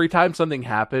thing. Every time something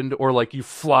happened or like you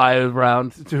fly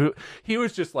around he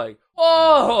was just like,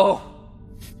 whoa,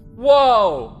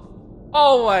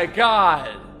 oh my God.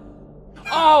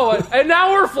 Oh, and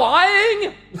now we're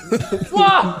flying?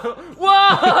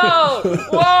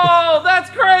 Whoa, that's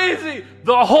crazy.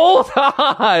 The whole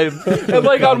time. And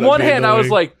like on one hand, I was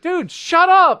like, dude, shut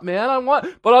up, man.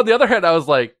 But on the other hand, I was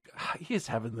like, he's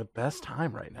having the best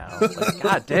time right now. Like,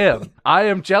 God damn. I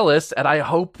am jealous, and I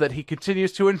hope that he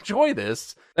continues to enjoy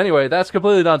this. Anyway, that's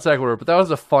completely non sequitur, but that was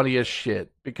the funniest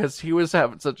shit because he was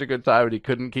having such a good time and he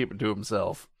couldn't keep it to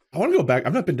himself. I want to go back.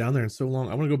 I've not been down there in so long.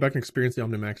 I want to go back and experience the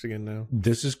Omnimax again now.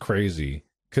 This is crazy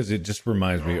because it just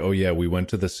reminds me, oh yeah, we went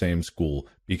to the same school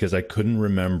because I couldn't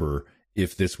remember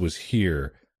if this was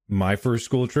here my first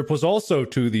school trip was also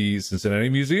to the Cincinnati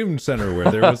Museum Center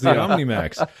where there was the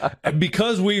OmniMax. And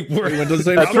because we We went to the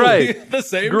same That's school. right. the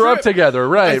same Grew up trip. together, I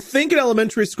right? think in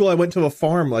elementary school I went to a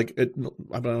farm. Like, I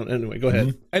don't know. Anyway, go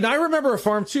ahead. And I remember a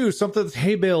farm too, something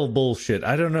hay bale bullshit.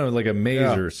 I don't know, like a maze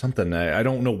Yeah. or something. I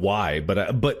don't know why,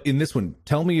 but in this one,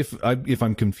 tell me if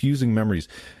I'm confusing memories,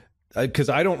 because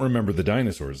I don't remember the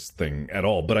dinosaurs thing at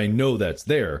all. But I know that's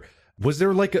there. Was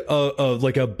there like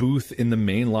a booth in the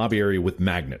main lobby area with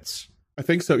magnets, I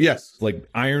think so. Yes. like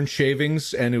iron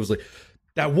shavings, and it was like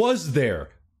that was there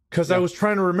because I was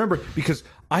trying to remember because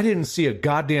I didn't see a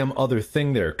goddamn other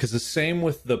thing there. Because the same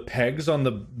with the pegs on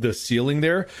the ceiling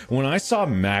there. When I saw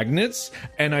magnets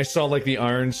and I saw like the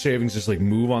iron shavings just like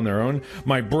move on their own,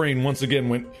 my brain once again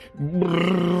went,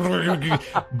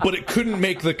 but it couldn't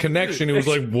make the connection. It was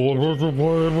like,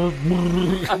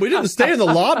 We didn't stay in the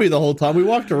lobby the whole time. We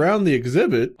walked around the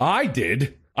exhibit. I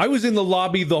did. I was in the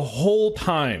lobby the whole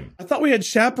time. I thought we had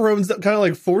chaperones that kind of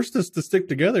like forced us to stick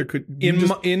together. Could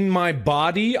you In my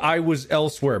body, I was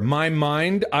elsewhere. My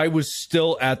mind, I was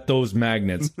still at those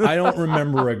magnets. I don't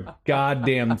remember a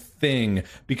goddamn thing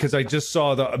because I just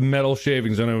saw the metal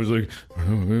shavings and I was like,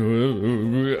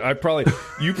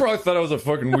 you probably thought I was a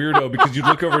fucking weirdo because you'd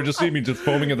look over and just see me just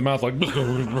foaming at the mouth like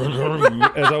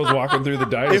as I was walking through the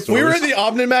dinosaurs. If we were in the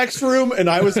Omnimax room and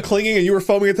I was clinging and you were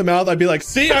foaming at the mouth, I'd be like,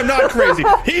 see, I'm not crazy.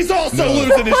 He's also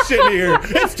losing his shit here.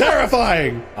 It's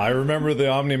terrifying. I remember the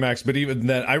OmniMax, but even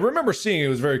then, I remember seeing it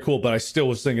was very cool. But I still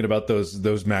was thinking about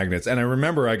those magnets. And I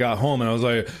remember I got home and I was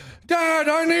like, "Dad,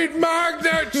 I need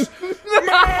magnets,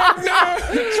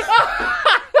 magnets."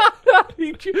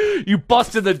 You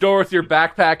bust in the door with your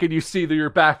backpack and you see your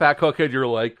backpack hook and you're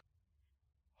like,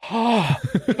 oh,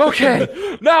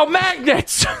 okay, now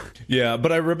magnets. Yeah,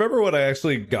 but I remember when I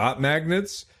actually got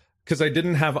magnets because I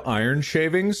didn't have iron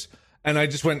shavings, and I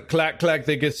just went clack clack.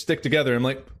 They stick together. I'm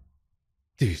like,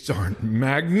 these aren't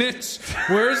magnets.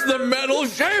 Where's the metal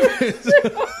shavings?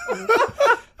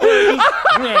 And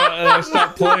I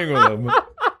stopped playing with them.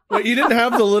 Wait, you didn't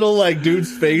have the little like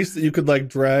dude's face that you could like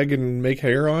drag and make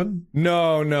hair on?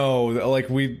 No.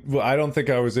 Like I don't think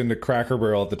I was into Cracker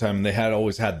Barrel at the time. And they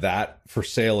always had that for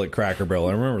sale at Cracker Barrel.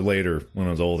 I remember later when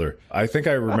I was older. I think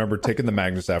I remember taking the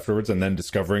magnets afterwards and then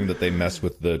discovering that they mess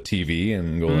with the TV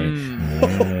and going,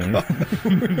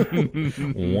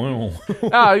 wow.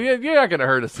 Oh, you're not gonna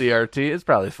hurt a CRT. It's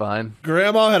probably fine.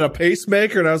 Grandma had a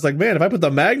pacemaker, and I was like, man, if I put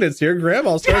the magnets here,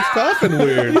 Grandma starts coughing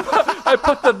weird. I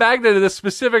put the magnet in a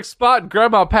specific spot and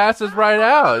Grandma passes right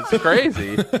out. It's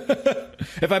crazy.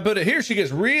 If I put it here, she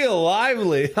gets real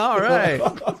lively. All right.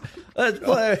 Let's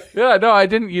play. Yeah, no, I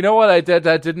didn't. You know what I did?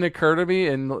 That didn't occur to me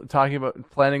in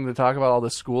planning to talk about all the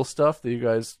school stuff that you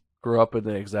guys grew up in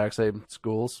the exact same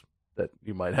schools. That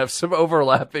you might have some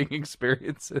overlapping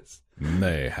experiences.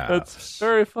 Mayhaps. That's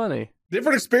very funny.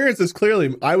 Different experiences,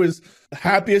 clearly. I was the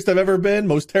happiest I've ever been,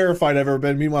 most terrified I've ever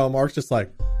been. Meanwhile, Mark's just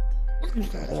like,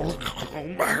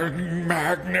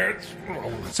 magnets.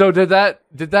 So did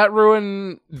that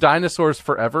ruin dinosaurs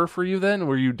forever for you then?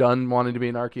 Were you done wanting to be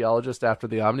an archaeologist after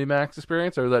the OmniMax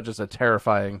experience, or was that just a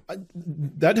terrifying?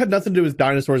 that had nothing to do with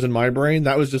dinosaurs in my brain.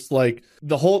 That was just like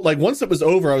the whole, like once it was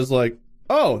over, I was like,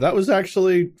 oh, that was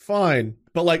actually fine.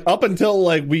 But like up until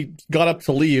like we got up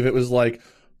to leave, it was like,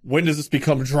 when does this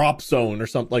become drop zone or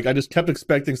something? Like I just kept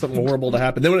expecting something horrible to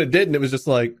happen. Then when it didn't, it was just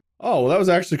like, oh, well, that was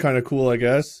actually kind of cool, I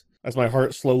guess, as my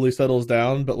heart slowly settles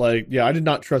down. But like, yeah, I did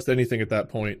not trust anything at that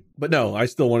point. But no, I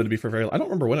still wanted to be for very, I don't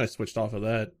remember when I switched off of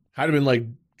that. Had to been like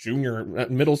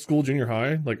middle school, junior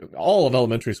high, like all of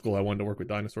elementary school, I wanted to work with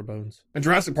dinosaur bones. And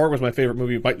Jurassic Park was my favorite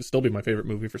movie. It might still be my favorite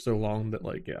movie for so long that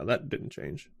like, yeah, that didn't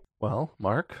change. Well,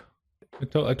 Mark. I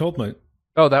told my.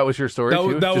 Oh, that was your story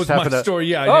too? That was my story.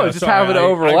 Yeah. Oh, yeah, just sorry, having to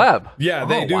overlap. Yeah,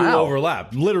 they Oh, do wow.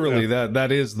 overlap. Literally,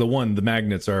 that is the one. The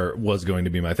magnets was going to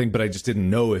be my thing, but I just didn't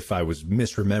know if I was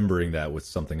misremembering that with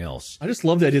something else. I just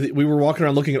love the idea that we were walking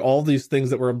around looking at all these things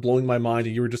that were blowing my mind,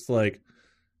 and you were just like,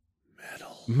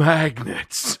 metal.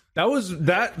 Magnets.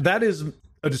 That is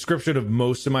a description of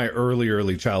most of my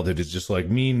early childhood. Is just like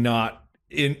me not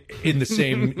in the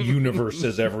same universe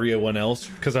as everyone else,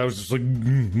 because I was just like,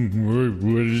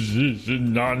 what is this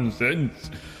nonsense?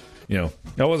 You know,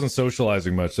 I wasn't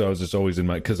socializing much, so I was just always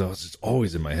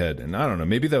in my head. And I don't know,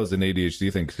 maybe that was an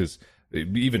ADHD thing, because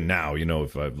even now, you know,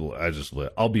 if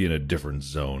I'll be in a different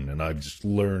zone, and I've just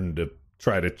learned to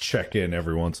try to check in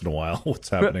every once in a while what's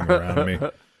happening around me.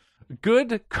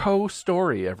 Good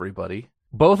co-story, everybody.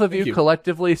 Both of you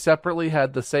collectively, separately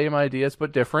had the same ideas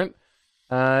but different.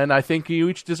 And I think you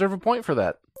each deserve a point for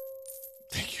that.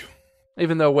 Thank you.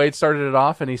 Even though Wade started it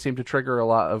off and he seemed to trigger a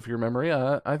lot of your memory,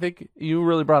 I think you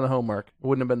really brought it home, Mark. It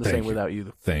wouldn't have been the same without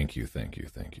you. Thank you.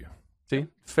 See?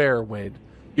 Fair, Wade.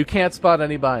 You can't spot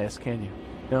any bias, can you?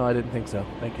 No, I didn't think so.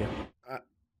 Thank you.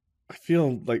 I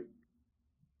feel like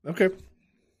okay.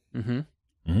 You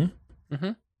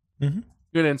gonna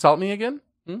insult me again?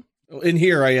 In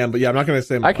here I am, but yeah, I'm not gonna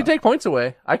say. I can take points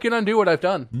away. I can undo what I've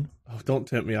done. Oh, don't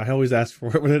tempt me. I always ask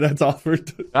for it when that's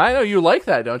offered. I know you like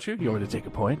that, don't you? You want me to take a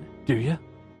point? Do you?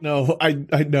 No, I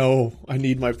know. I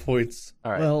need my points.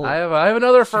 All right. Well, I have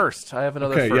another first.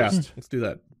 okay, first. yeah. Let's do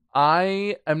that.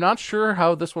 I am not sure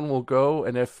how this one will go,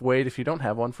 and if Wade, if you don't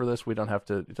have one for this, we don't have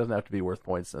to. It doesn't have to be worth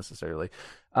points necessarily.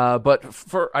 But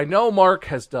I know Mark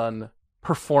has done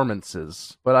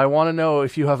performances, but I want to know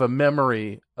if you have a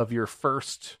memory of your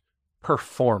first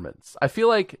performance. I feel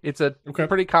like it's a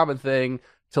pretty common thing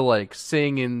to like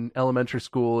sing in elementary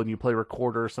school, and you play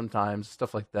recorder sometimes,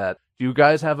 stuff like that. Do you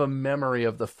guys have a memory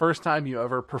of the first time you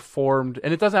ever performed?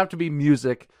 And it doesn't have to be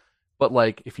music. But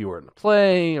like if you were in a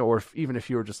play or even if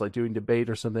you were just like doing debate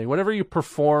or something, whenever you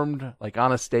performed like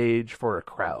on a stage for a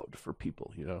crowd, for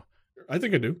people, you know. I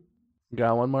think I do. You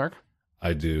got one, Mark?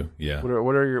 I do, yeah.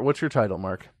 What's your title,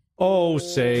 Mark? Oh,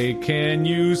 say, can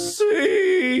you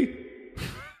see?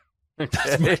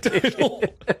 That's my title.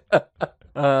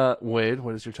 Wade,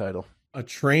 what is your title? A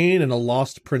Train and a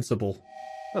Lost Principle.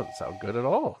 That doesn't sound good at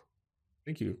all.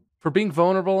 Thank you. For being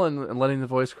vulnerable and letting the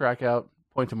voice crack out,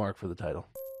 point to Mark for the title.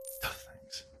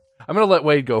 I'm going to let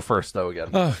Wade go first, though, again.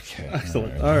 Okay.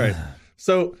 Excellent. All right.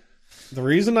 So the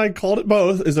reason I called it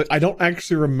both is that I don't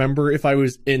actually remember if I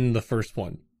was in the first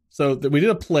one. So we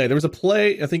did a play. There was a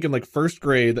play, I think, in like first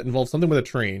grade that involved something with a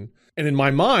train. And in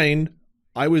my mind,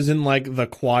 I was in like the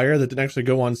choir that didn't actually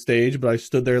go on stage, but I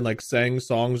stood there and like sang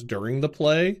songs during the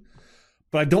play.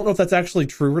 But I don't know if that's actually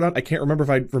true or not. I can't remember if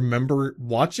I remember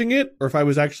watching it or if I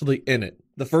was actually in it.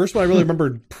 The first one I really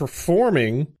remembered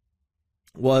performing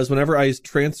was whenever I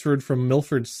transferred from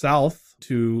Milford South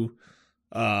to,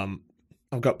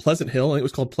 I've got Pleasant Hill. I think it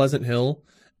was called Pleasant Hill.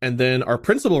 And then our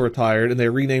principal retired and they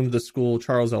renamed the school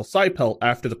Charles L. Seipelt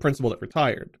after the principal that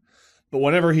retired. But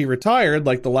whenever he retired,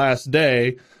 like the last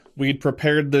day, we'd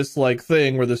prepared this like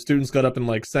thing where the students got up and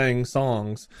like sang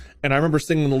songs. And I remember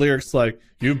singing the lyrics like,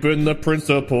 "You've been the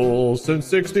principal since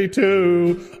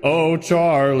 62. Oh,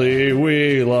 Charlie,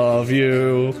 we love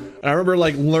you." And I remember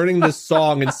like learning this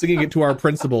song and singing it to our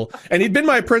principal. And he'd been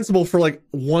my principal for like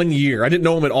 1 year. I didn't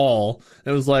know him at all.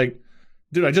 And it was like,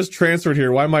 dude, I just transferred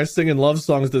here. Why am I singing love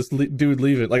songs to this dude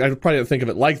leaving? Like, I probably didn't think of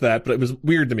it like that, but it was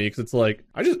weird to me because it's like,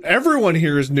 everyone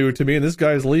here is new to me and this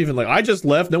guy's leaving. Like, I just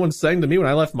left. No one sang to me when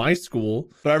I left my school.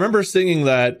 But I remember singing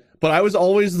that, but I was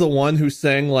always the one who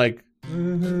sang like I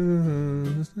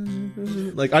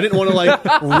didn't want to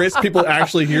like risk people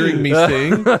actually hearing me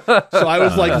sing. So I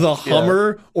was like the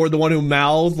hummer or the one who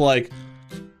mouthed like.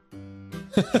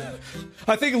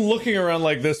 I think looking around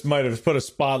like this might have put a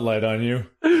spotlight on you.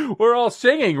 We're all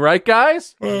singing, right,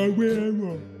 guys?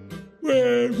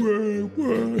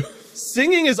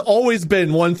 Singing has always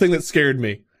been one thing that scared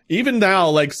me. Even now,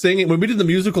 like singing, when we did the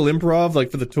musical improv, like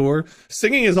for the tour,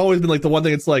 singing has always been like the one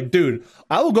thing. It's like, dude,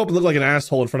 I will go up and look like an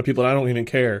asshole in front of people and I don't even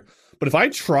care. But if I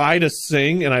try to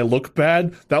sing and I look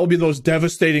bad, that will be the most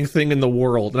devastating thing in the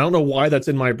world. And I don't know why that's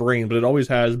in my brain, but it always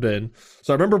has been.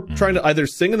 So I remember trying to either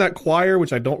sing in that choir,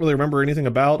 which I don't really remember anything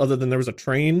about other than there was a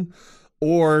train,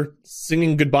 or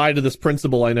singing goodbye to this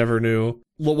principal I never knew.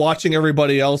 Watching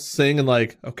everybody else sing and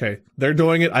like, okay, they're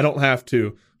doing it. I don't have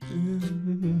to.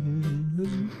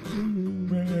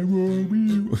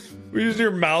 Is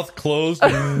your mouth closed? No,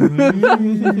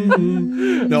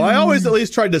 I always at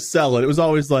least tried to sell it. It was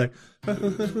always like...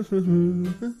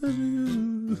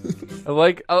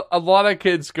 Like a lot of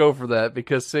kids go for that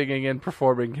because singing and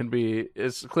performing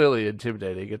is clearly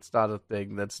intimidating. It's not a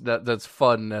thing that's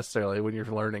fun necessarily when you're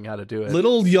learning how to do it.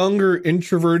 Little younger,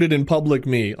 introverted, in public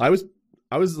me. I was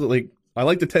like, I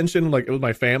liked attention, like it was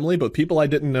my family, but people I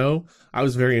didn't know, I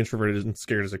was very introverted and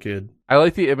scared as a kid. I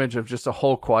like the image of just a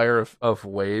whole choir of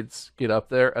Wades get up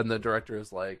there, and the director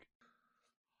is like,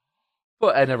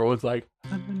 and everyone's like,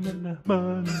 that's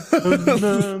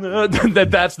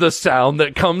the sound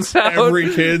that comes out.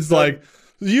 Every kid's like,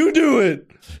 you do it.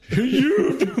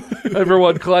 You do it.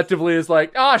 Everyone collectively is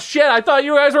like, oh shit, I thought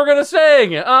you guys were going to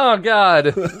sing. Oh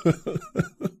God.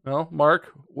 Well,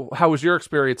 Mark, how was your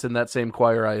experience in that same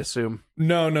choir, I assume?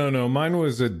 No. Mine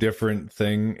was a different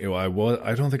thing. I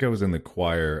don't think I was in the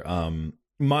choir.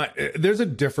 There's a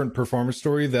different performance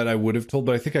story that I would have told,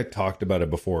 but I think I talked about it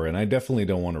before, and I definitely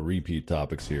don't want to repeat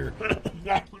topics here.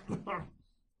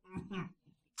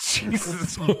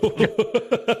 Jesus.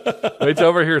 Wade's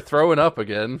over here throwing up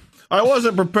again. I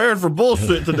wasn't prepared for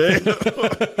bullshit today.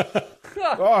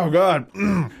 Oh, God.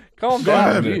 Calm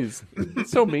down, jeez.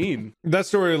 It's so mean. That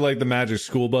story, like the Magic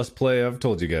School Bus play, I've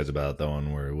told you guys about that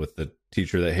one where with the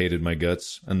teacher that hated my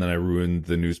guts and then I ruined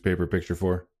the newspaper picture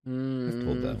for. I've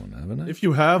told that one, haven't I? If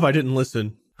you have, I didn't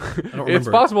listen. I don't remember. It's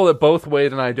possible that both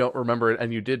Wade and I don't remember it,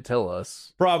 and you did tell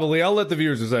us. Probably. I'll let the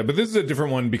viewers decide. But this is a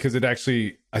different one because it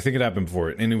actually, I think it happened before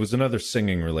it, and it was another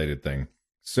singing related thing.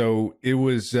 So it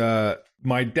was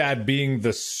my dad, being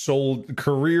the sole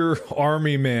career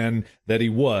army man that he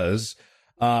was,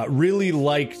 really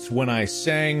liked when I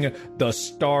sang the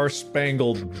Star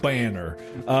Spangled Banner.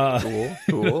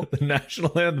 Cool. The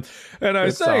national anthem. And I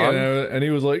Good sang song. it, and he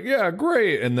was like, yeah,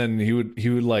 great. And then he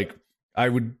would like, I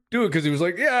would do it because he was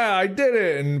like, yeah, I did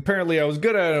it. And apparently I was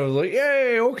good at it. I was like,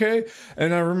 yay, okay.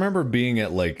 And I remember being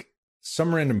at like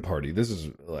some random party. This is,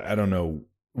 I don't know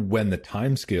when the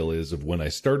time scale is of when I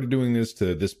started doing this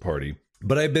to this party,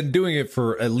 but I've been doing it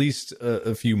for at least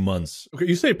a few months. Okay,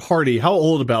 you say party. How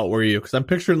old about were you? Because I'm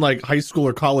picturing like high school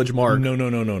or college Mark.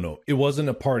 No. It wasn't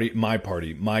a party. My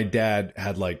party. My dad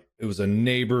had like, it was a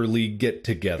neighborly get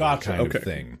together kind of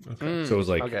thing. Okay. So it was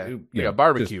like, Like a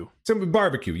barbecue. Some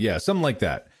barbecue. Yeah. Something like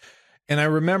that. And I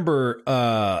remember,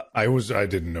 I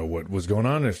didn't know what was going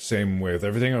on. The same way with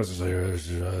everything. I was just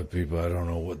like, people, I don't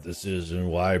know what this is and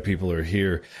why people are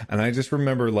here. And I just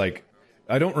remember like,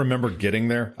 I don't remember getting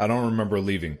there. I don't remember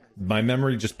leaving. My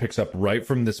memory just picks up right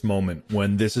from this moment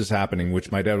when this is happening,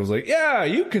 which my dad was like, yeah,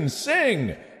 you can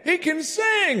sing. He can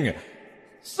sing.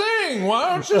 Sing. Why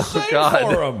don't you sing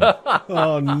for him?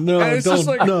 Oh, no. And it's just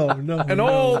like, no. And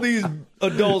all these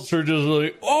adults are just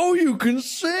like, oh, you can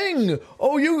sing.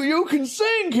 Oh, you can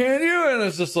sing, can you? And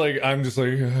it's just like, I'm just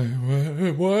like,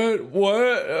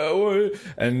 what?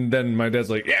 And then my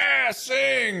dad's like, yeah,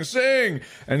 sing.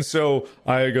 And so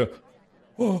I go,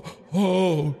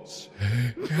 oh,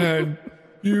 can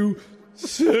you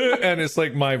sing? And it's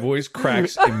like my voice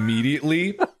cracks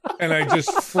immediately and I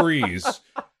just freeze.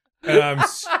 And I'm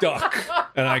stuck,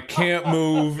 and I can't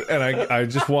move, and I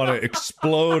just want to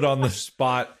explode on the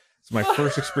spot. It's my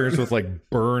first experience with,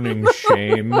 like, burning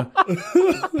shame.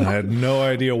 I had no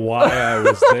idea why I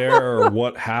was there or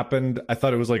what happened. I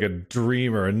thought it was like a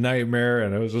dream or a nightmare,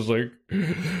 and I was just like...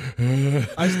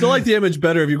 I still like the image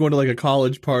better if you're going to, like, a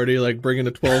college party, like, bringing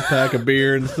a 12-pack of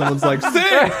beer, and someone's like,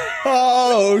 sing!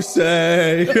 Oh,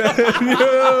 say, can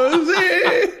you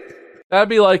sing? That'd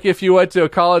be like if you went to a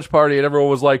college party and everyone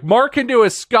was like, Mark can do a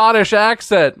Scottish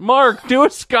accent. Mark, do a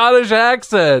Scottish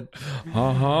accent.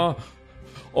 Uh-huh.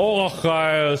 Oh,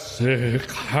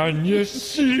 can you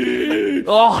see?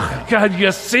 Oh, can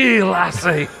you see,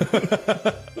 lassie?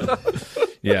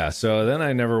 Yeah, so then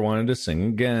I never wanted to sing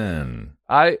again.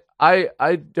 I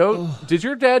don't. Did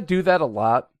your dad do that a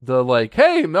lot? The like,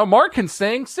 hey, no, Mark can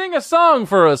sing a song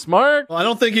for us, Mark. Well, I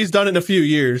don't think he's done it in a few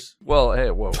years. Well, hey,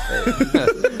 whoa. Hey.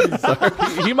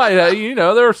 Sorry. He might,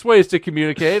 there's ways to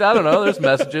communicate. I don't know. There's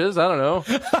messages. I don't know.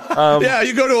 Yeah,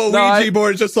 you go to a Ouija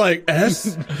board, it's just like,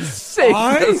 Sing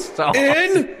the song.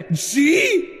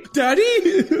 S-I-N-G?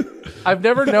 Daddy? I've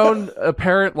never known a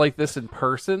parent like this in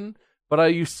person,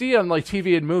 but you see on like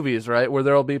TV and movies, right, where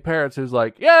there'll be parents who's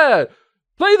like, yeah,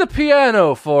 play the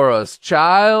piano for us,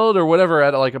 child, or whatever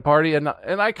at like a party, and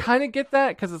I kind of get that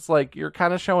because it's like you're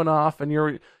kind of showing off and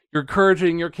you're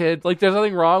encouraging your kid. Like, there's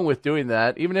nothing wrong with doing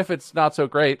that, even if it's not so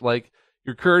great. Like,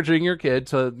 you're encouraging your kid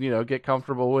to get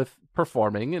comfortable with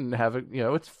performing and have it.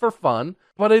 It's for fun.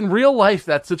 But in real life,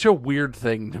 that's such a weird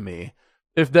thing to me.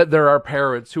 If that there are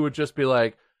parents who would just be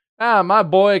like, my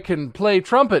boy can play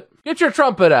trumpet. Get your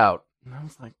trumpet out. And I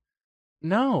was like,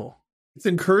 no. It's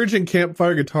encouraging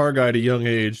campfire guitar guy at a young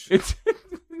age.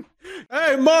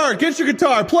 Hey, Mark, get your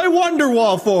guitar. Play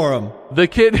Wonderwall for him. The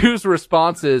kid whose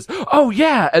response is, oh,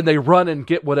 yeah, and they run and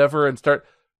get whatever and start.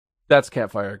 That's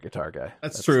campfire guitar guy.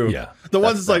 That's true. Yeah. The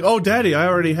ones that's like, oh, Daddy, I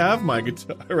already have my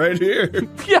guitar right here.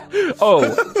 Yeah. Oh,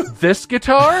 this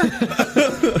guitar?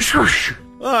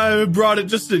 I brought it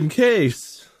just in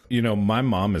case. My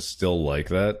mom is still like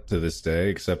that to this day,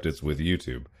 except it's with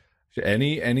YouTube.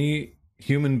 Any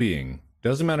human being,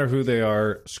 doesn't matter who they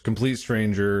are, complete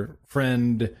stranger,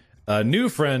 friend, a new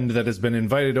friend that has been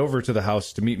invited over to the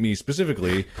house to meet me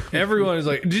specifically, everyone is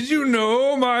like, did you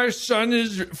know my son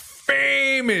is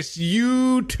famous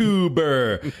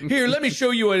YouTuber? Here, let me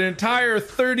show you an entire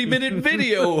 30-minute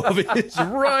video of it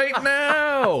right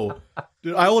now.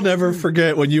 Dude, I will never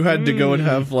forget when you had to go and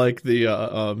have like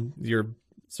the your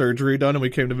surgery done and we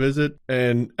came to visit.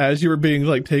 And as you were being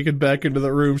like taken back into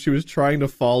the room, she was trying to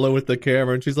follow with the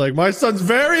camera. And she's like, my son's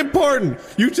very important.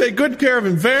 You take good care of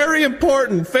him. Very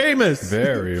important. Famous.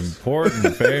 Very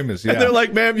important, famous. Yeah. And they're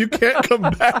like, ma'am, you can't come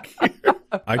back here.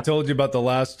 I told you about the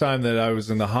last time that I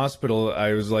was in the hospital.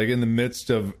 I was like in the midst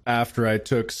of after I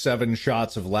took 7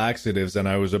 shots of laxatives, and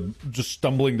I was just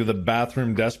stumbling to the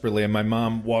bathroom desperately, and my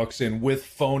mom walks in with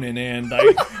phone in hand,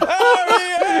 like,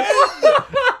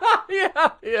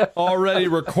 Yeah. already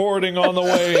recording on the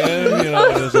way in,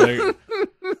 just like,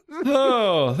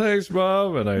 oh, thanks,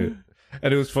 Mom. And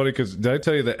it was funny because did I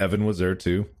tell you that Evan was there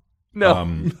too? No.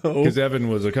 Because Evan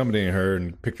was accompanying her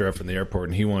and picked her up from the airport,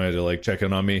 and he wanted to like check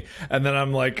in on me. And then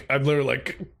I'm literally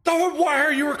like, oh, why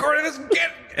are you recording this?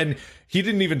 And he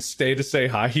didn't even stay to say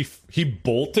hi. He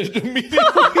bolted immediately.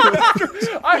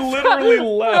 I literally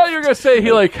left. I thought you were gonna say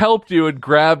he like helped you and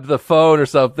grabbed the phone or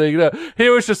something. He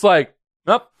was just like,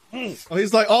 nope. Oh,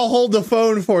 he's like, I'll hold the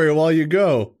phone for you while you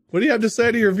go. What do you have to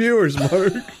say to your viewers,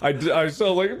 Mark? I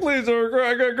still like, please don't record,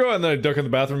 I gotta go. And then I duck in the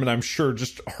bathroom, and I'm sure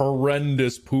just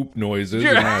horrendous poop noises.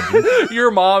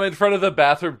 Your mom in front of the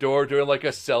bathroom door doing like a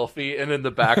selfie, and in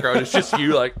the background it's just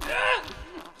you like.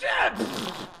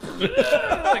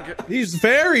 He's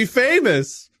very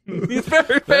famous. He's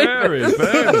very famous. Very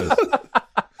famous.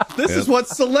 This is what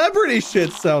celebrity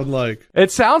shit sound like.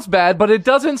 It sounds bad, but it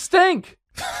doesn't stink.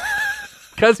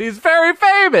 Because he's very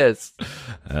famous.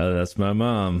 That's my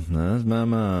mom. That's my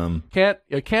mom.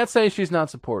 You can't say she's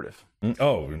not supportive.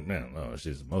 Oh, man, no,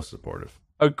 she's the most supportive.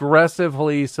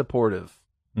 Aggressively supportive.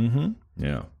 Mm-hmm.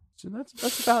 Yeah. So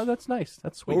that's nice.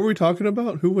 That's sweet. What were we talking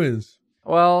about? Who wins?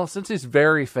 Well, since he's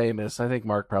very famous, I think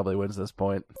Mark probably wins this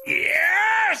point.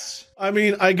 Yes! I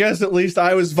mean, I guess at least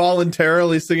I was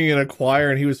voluntarily singing in a choir,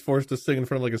 and he was forced to sing in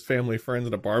front of like his family friends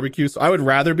at a barbecue. So I would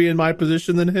rather be in my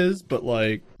position than his. But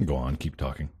like, go on, keep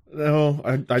talking. No,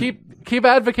 I keep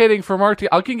advocating for Mark.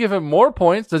 I can give him more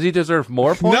points. Does he deserve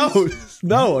more points?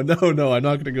 No. I'm not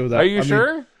going to go that. Are you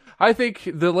sure? I think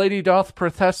the lady doth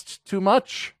protest too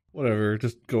much. Whatever,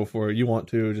 just go for it. You want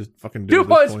to, just fucking do it. 2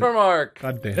 points for Mark.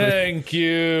 God damn it. Thank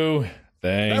you.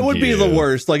 That would be the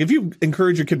worst. Like, if you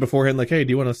encourage your kid beforehand, like, hey,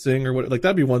 do you want to sing or what? Like,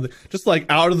 that'd be one thing. Just like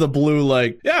out of the blue,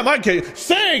 like, yeah, my kid,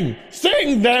 sing,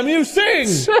 damn you, sing.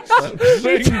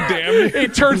 Sing, damn you. He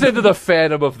turns into the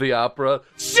Phantom of the Opera.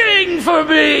 Sing for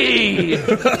me,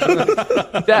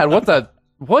 Dad. What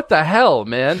the hell,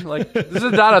 man? Like, this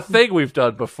is not a thing we've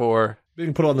done before.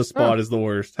 Being put on the spot is the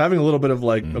worst. Having a little bit of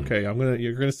like, okay,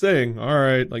 you're gonna sing, all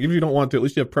right. Like, if you don't want to, at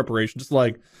least you have preparation. Just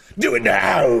like, do it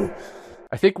now.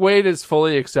 I think Wade has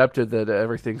fully accepted that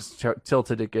everything's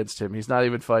tilted against him. He's not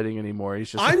even fighting anymore.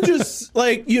 He's just. I'm just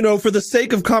like, for the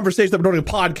sake of conversation that we're doing a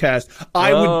podcast,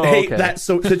 I would hate that.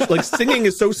 So, like, singing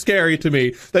is so scary to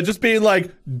me that just being like,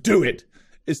 do it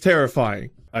is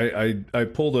terrifying. I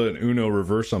pulled an Uno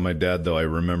reverse on my dad, though. I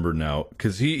remember now,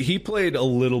 because he played a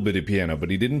little bit of piano, but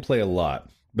he didn't play a lot.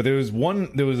 But there was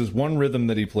this one rhythm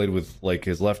that he played with like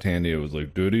his left hand. It was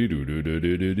like do do do do do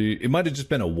do do. It might have just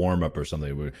been a warm up or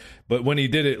something. But when he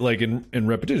did it like in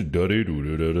repetition,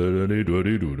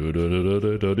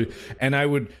 and I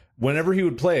would, whenever he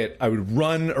would play it, I would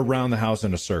run around the house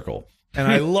in a circle. And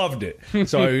I loved it.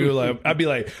 So I'd be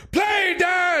like, play,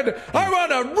 Dad! I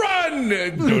want to run!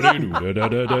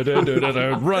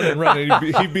 Run and run. And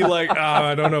he'd be like,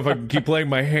 I don't know if I can keep playing.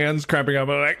 My hand's cramping up.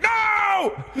 I'm like,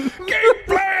 no! Keep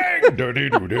playing!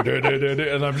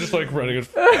 And I'm just like running as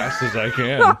fast as I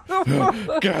can.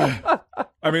 God.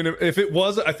 I mean, I think it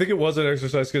was an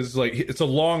exercise because it's like, it's a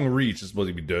long reach. It's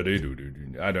supposed to be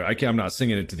I'm not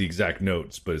singing it to the exact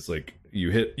notes, but it's like,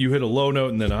 you hit a low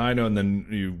note and then a high note and then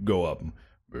you go up.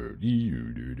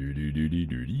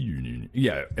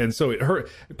 Yeah, and so it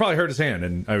probably hurt his hand,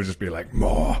 and I would just be like,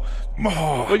 more.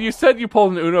 When you said you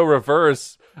pulled an Uno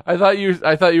reverse, I thought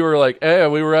you were like, hey,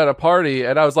 we were at a party,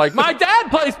 and I was like, my dad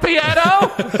plays piano.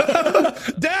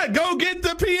 Dad, go get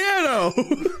the piano.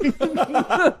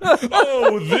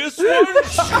 Oh, this one.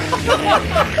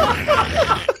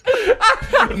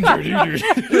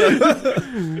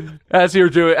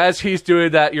 As he's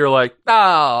doing that, you're like,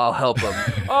 I'll help him.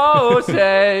 Oh,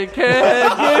 say,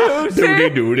 can you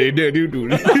sing?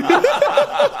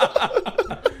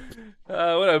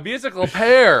 What a musical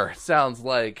pair sounds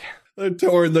like. A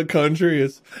tour in the country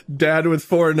is dad with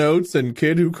 4 notes and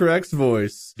kid who cracks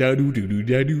voice. See,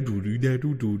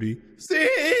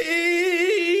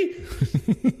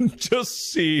 just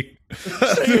see.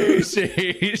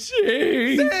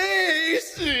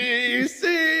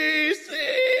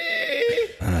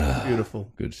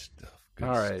 Beautiful. Good stuff. All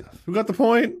right. Who got the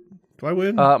point? Do I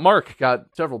win? Mark got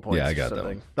several points. Yeah, I got or that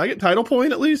something. one. Did I get title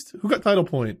point at least? Who got title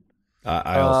point?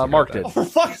 I also Mark got that. did. For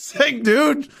fuck's sake,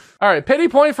 dude. All right, pity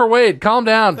point for Wade. Calm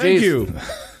down. Thank Jeez. you.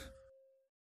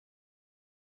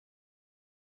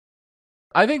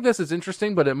 I think this is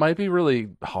interesting, but it might be really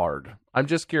hard. I'm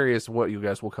just curious what you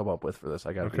guys will come up with for this.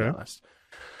 I gotta be Okay. honest.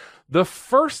 The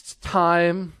first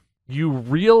time you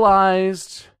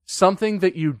realized something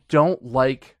that you don't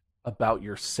like about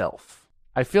yourself.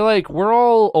 I feel like we're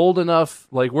all old enough,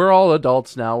 like we're all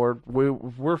adults now.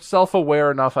 We're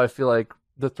self-aware enough. I feel like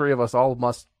the three of us all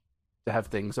must have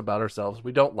things about ourselves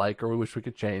we don't like or we wish we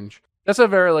could change. That's a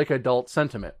very like adult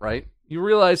sentiment, right? You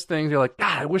realize things, you're like,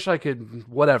 God, I wish I could,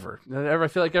 whatever. I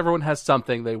feel like everyone has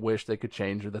something they wish they could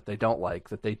change or that they don't like,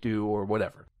 that they do or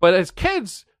whatever. But as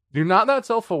kids, you're not that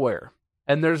self-aware.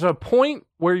 And there's a point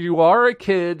where you are a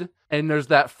kid and there's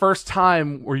that first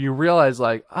time where you realize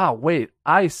like, oh, wait,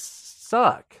 I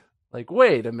suck. Like,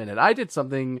 wait a minute, I did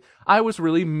something, I was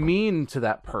really mean to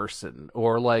that person.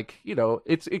 Or like, you know,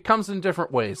 it comes in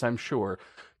different ways, I'm sure.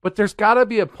 But there's got to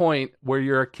be a point where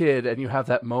you're a kid and you have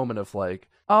that moment of like,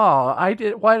 oh,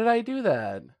 why did I do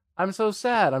that? I'm so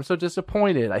sad. I'm so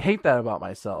disappointed. I hate that about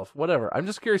myself. Whatever. I'm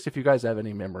just curious if you guys have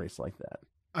any memories like that.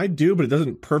 I do, but it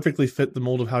doesn't perfectly fit the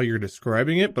mold of how you're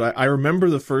describing it. But I remember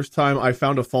the first time I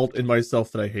found a fault in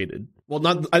myself that I hated. Well,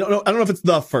 I don't know if it's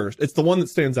the first. It's the one that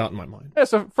stands out in my mind. Yeah,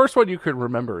 so first one you could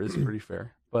remember is pretty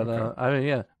fair. But I mean,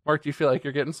 yeah. Mark, do you feel like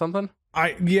you're getting something?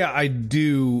 I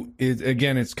do.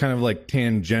 It's kind of like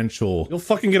tangential. You'll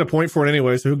fucking get a point for it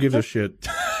anyway, so who gives a shit?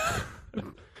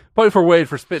 Point for Wade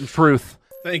for spitting truth.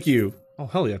 Thank you. Oh,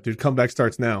 hell yeah, dude. Comeback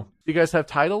starts now. You guys have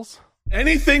titles?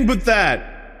 Anything but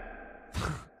that.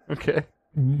 Okay.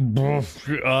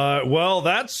 Well,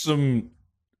 that's some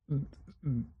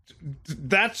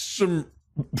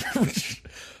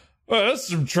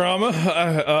trauma.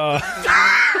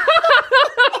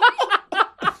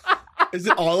 Is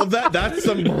it all of that? That's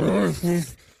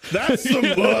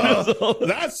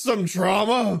some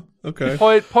trauma. Okay.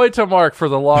 Point to Mark for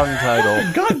the long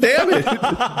title. God damn it.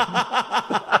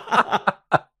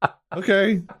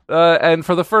 Okay. And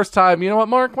for the first time, you know what,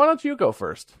 Mark? Why don't you go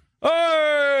first?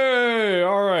 Hey,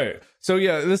 all right. So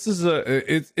yeah, this is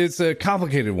it's a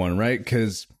complicated one, right?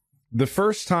 Because the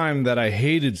first time that I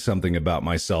hated something about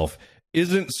myself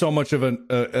isn't so much of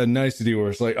a nicety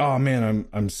where it's like, oh man,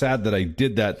 I'm sad that I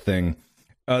did that thing.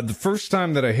 The first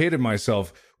time that I hated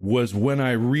myself was when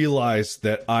I realized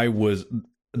that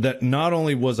not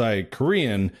only was I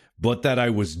Korean, but that I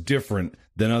was different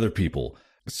than other people.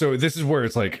 So this is where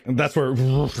it's like, that's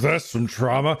some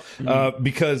trauma,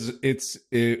 because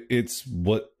it's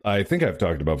what I think I've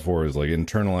talked about before is like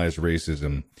internalized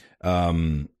racism.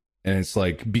 And it's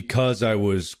like, because I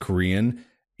was Korean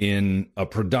in a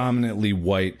predominantly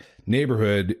white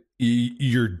neighborhood,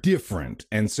 you're different.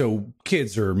 And so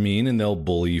kids are mean and they'll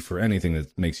bully you for anything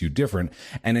that makes you different.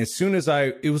 And as soon as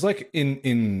it was like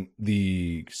in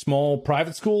the small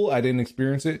private school, I didn't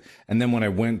experience it. And then when I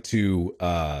went to,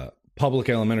 public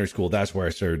elementary school, that's where I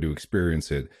started to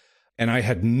experience it. And I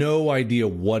had no idea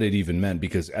what it even meant,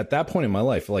 because at that point in my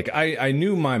life, like I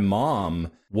knew my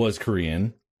mom was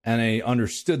Korean and I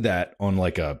understood that on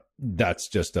like that's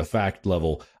just a fact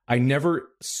level. I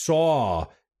never saw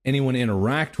anyone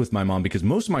interact with my mom because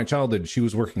most of my childhood, she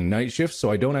was working night shifts. So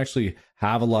I don't actually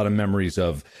have a lot of memories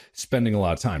of spending a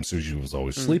lot of time. So she was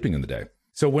always sleeping in the day.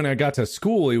 So when I got to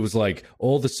school, it was like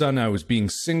all of a sudden I was being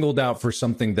singled out for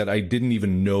something that I didn't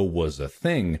even know was a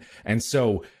thing. And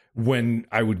so when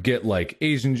I would get like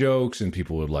Asian jokes and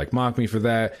people would like mock me for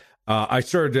that, I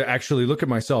started to actually look at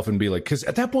myself and be like, because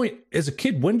at that point as a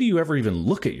kid, when do you ever even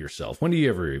look at yourself? When do you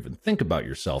ever even think about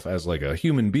yourself as like a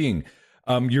human being?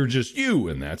 You're just you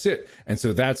and that's it. And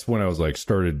so that's when I was like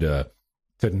started to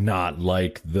not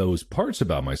like those parts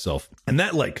about myself. And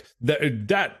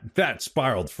that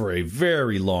spiraled for a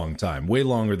very long time, way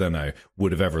longer than I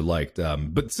would have ever liked.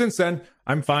 But since then,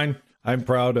 I'm fine. I'm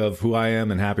proud of who I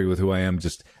am and happy with who I am.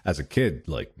 Just as a kid,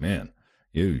 like, man,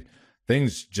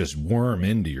 things just worm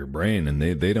into your brain and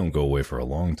they don't go away for a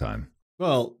long time.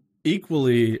 Well,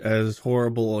 equally as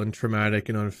horrible and traumatic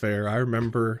and unfair, I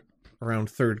remember around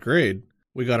third grade,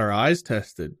 we got our eyes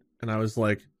tested and I was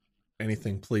like,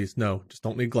 anything, please. No, just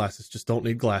don't need glasses. Just don't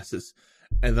need glasses.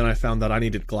 And then I found out I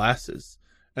needed glasses.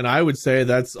 And I would say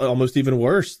that's almost even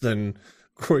worse than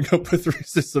growing up with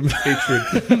racism and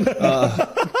hatred.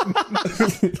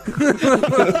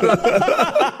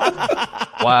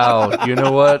 Wow. You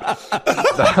know what?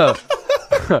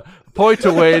 Point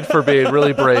to Wade for being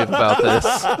really brave about this.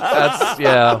 That's,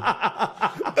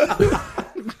 yeah.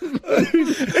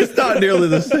 It's not nearly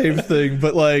the same thing,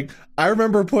 but like I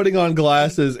remember putting on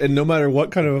glasses, and no matter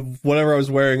what kind of whatever I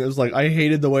was wearing, it was like I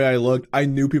hated the way I looked. I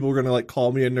knew people were gonna like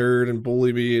call me a nerd and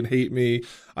bully me and hate me.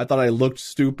 I thought I looked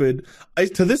stupid.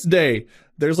 To this day,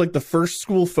 there's like the first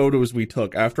school photos we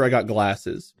took after I got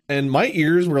glasses, and my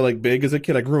ears were like big as a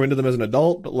kid. I grew into them as an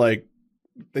adult, but like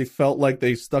they felt like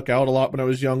they stuck out a lot when I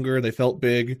was younger. They felt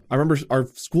big. I remember our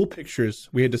school pictures.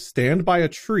 We had to stand by a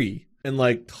tree and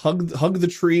like hug the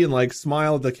tree and like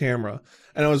smile at the camera.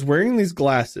 And I was wearing these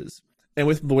glasses, and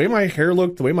with the way my hair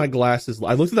looked, the way my glasses,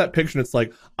 I looked at that picture and it's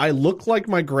like I look like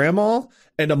my grandma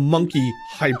and a monkey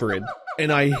hybrid.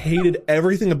 And I hated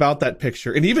everything about that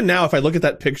picture. And even now, if I look at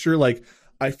that picture, like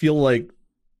I feel like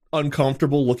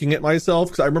uncomfortable looking at myself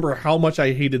because I remember how much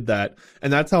I hated that.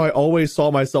 And that's how I always saw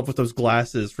myself with those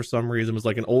glasses for some reason. It was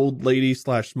like an old lady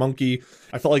 / monkey.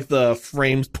 I felt like the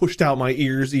frames pushed out my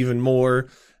ears even more.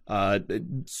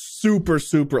 Super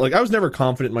like I was never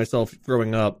confident in myself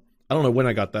growing up. I don't know when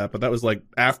I got that, but that was like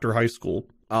after high school.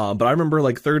 But I remember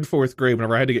like 3rd, 4th grade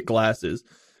whenever I had to get glasses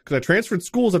because I transferred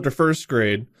schools after 1st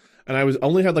grade. And I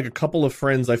only had like a couple of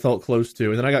friends I felt close to.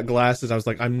 And then I got glasses. I was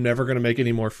like, I'm never going to make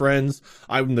any more friends.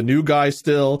 I'm the new guy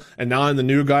still. And now I'm the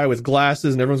new guy with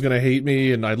glasses and everyone's going to hate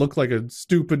me. And I look like a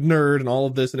stupid nerd and all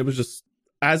of this. And it was just,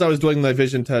 as I was doing my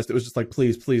vision test, it was just like,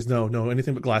 please, no,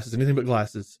 anything but glasses. And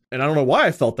I don't know why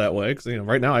I felt that way. Because,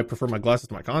 right now I prefer my glasses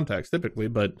to my contacts typically.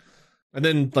 And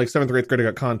then like 7th or 8th grade, I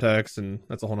got contacts and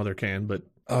that's a whole other can. But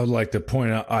I would like to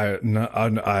point out,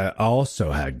 I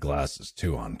also had glasses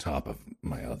too on top of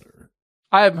my other.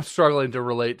 I am struggling to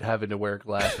relate to having to wear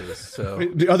glasses. So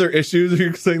the other issues,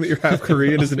 you're saying that you're half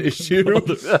Korean is an issue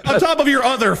on top of your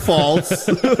other faults.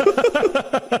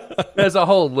 There's a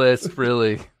whole list,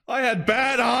 really. I had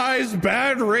bad eyes,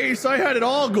 bad race. I had it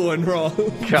all going wrong.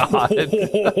 God. I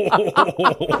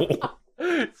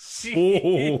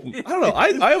don't know.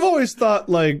 I've always thought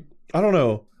like, I don't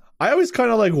know. I always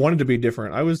kind of like wanted to be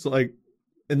different. I was like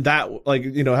in that, like,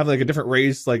 having like a different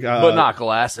race, like, but not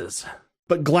glasses.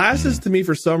 But glasses to me,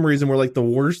 for some reason, were like the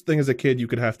worst thing as a kid you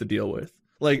could have to deal with.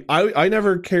 Like, I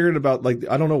never cared about, like,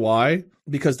 I don't know why,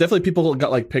 because definitely people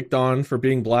got like picked on for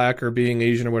being black or being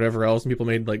Asian or whatever else. And people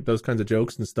made like those kinds of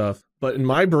jokes and stuff. But in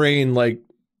my brain, like,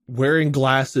 wearing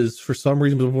glasses for some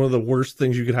reason was one of the worst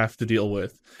things you could have to deal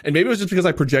with. And maybe it was just because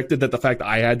I projected that the fact that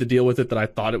I had to deal with it, that I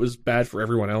thought it was bad for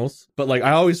everyone else. But like,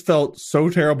 I always felt so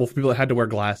terrible for people that had to wear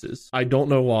glasses. I don't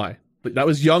know why. But that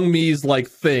was young me's like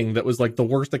thing that was like the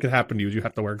worst that could happen to you is you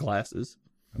have to wear glasses.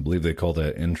 I believe they call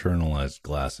that internalized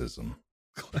glassism.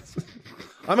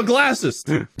 I'm a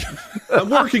glassist. I'm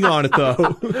working on it though.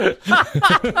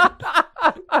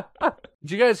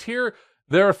 Did you guys hear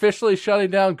they're officially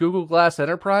shutting down Google Glass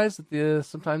Enterprise at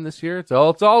sometime this year? It's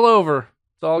all over.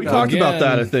 It's all we gone. talked about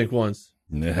that, I think, once.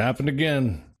 It happened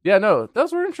again. Yeah, no,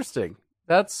 those were interesting.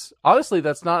 That's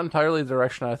not entirely the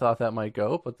direction I thought that might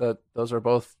go, but those are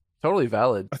both totally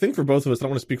valid. I think for both of us, I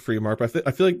don't want to speak for you, Mark, but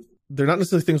I feel like they're not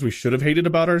necessarily things we should have hated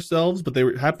about ourselves, but they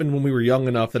happened when we were young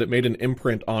enough that it made an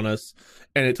imprint on us,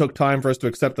 and it took time for us to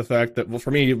accept the fact that, well, for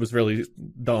me, it was really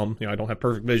dumb. I don't have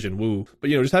perfect vision, woo. But,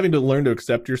 just having to learn to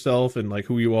accept yourself and, like,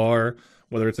 who you are,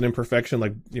 whether it's an imperfection,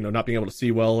 like, not being able to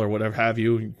see well or whatever have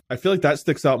you. I feel like that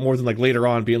sticks out more than, like, later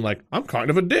on being like, I'm kind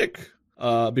of a dick.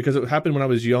 Because it happened when I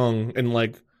was young, and,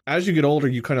 like, as you get older,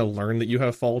 you kind of learn that you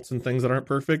have faults and things that aren't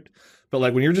perfect. But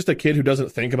like when you're just a kid who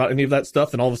doesn't think about any of that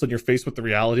stuff, then all of a sudden you're faced with the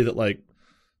reality that like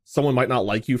someone might not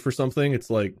like you for something. It's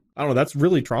like, I don't know, that's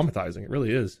really traumatizing. It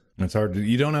really is. It's hard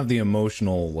you don't have the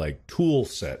emotional like tool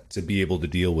set to be able to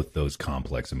deal with those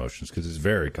complex emotions because it's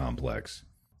very complex.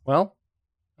 Well,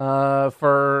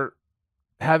 for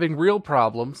having real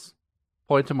problems,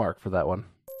 point to Mark for that one.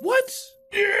 What?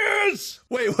 Yes!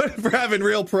 Wait, what for having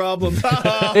real problems?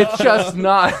 It's just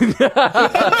not.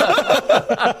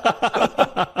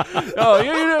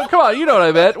 Oh, come on, you know what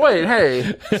I meant. Wait,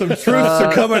 hey. Some truths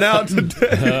are coming out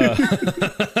today.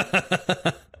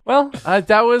 Well,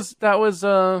 that was. Fuck,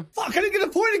 I didn't get a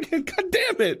point again. God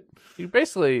damn it. You're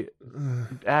basically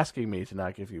asking me to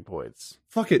not give you points.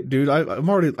 Fuck it, dude. I'm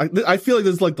already. I feel like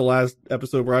this is like the last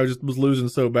episode where I just was losing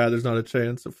so bad there's not a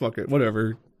chance. So fuck it.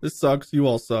 Whatever. This sucks. You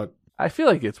all suck. I feel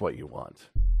like it's what you want.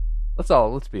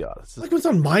 Let's be honest. Like it's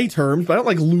on my terms, but I don't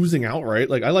like losing outright.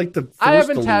 Like I like to. I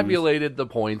haven't tabulated the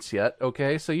points yet.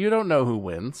 Okay, so you don't know who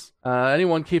wins.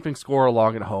 Anyone keeping score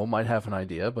along at home might have an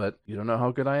idea, but you don't know how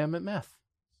good I am at math.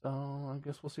 So I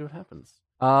guess we'll see what happens.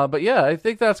 But yeah, I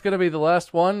think that's going to be the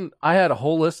last one. I had a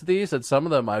whole list of these, and some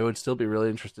of them I would still be really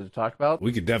interested to talk about.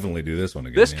 We could definitely do this one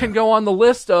again. This can go on the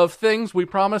list of things we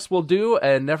promise we'll do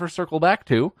and never circle back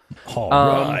to. All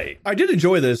right. I did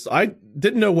enjoy this. I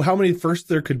didn't know how many firsts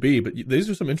there could be, but these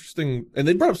are some interesting, and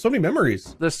they brought up so many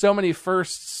memories. There's so many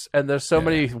firsts, and there's so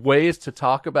many ways to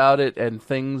talk about it and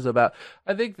things about.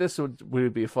 I think this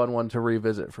would be a fun one to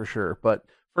revisit for sure. But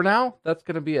for now, that's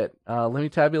going to be it. Let me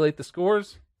tabulate the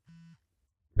scores.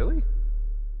 Really?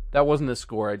 That wasn't a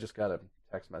score. I just got a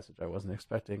text message I wasn't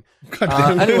expecting.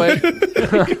 Anyway,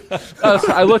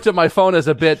 I looked at my phone as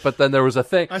a bit, but then there was a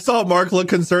thing. I saw Mark look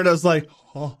concerned. I was like,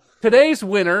 oh. Today's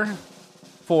winner,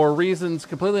 for reasons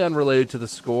completely unrelated to the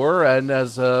score, and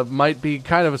as might be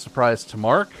kind of a surprise to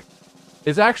Mark,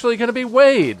 is actually going to be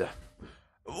Wade.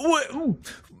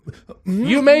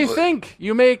 You may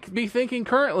be thinking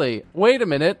currently, wait a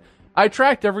minute, I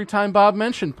tracked every time Bob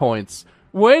mentioned points.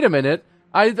 Wait a minute,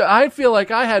 I feel like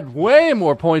I had way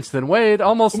more points than Wade,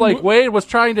 almost like Wade was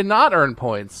trying to not earn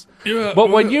points. Yeah, but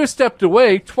when you stepped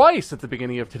away twice at the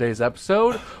beginning of today's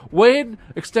episode, Wade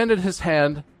extended his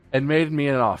hand and made me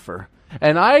an offer.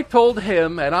 And I told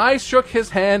him, and I shook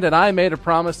his hand, and I made a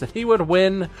promise that he would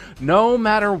win no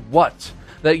matter what.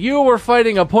 That you were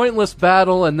fighting a pointless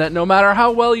battle, and that no matter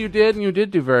how well you did, and you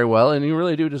did do very well, and you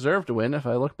really do deserve to win, if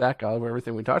I look back on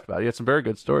everything we talked about. You had some very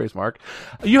good stories, Mark.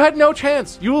 You had no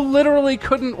chance. You literally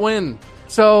couldn't win.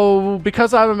 So,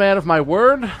 because I'm a man of my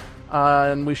word,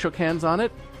 and we shook hands on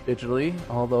it, digitally,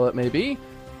 although it may be,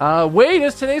 Wade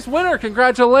is today's winner.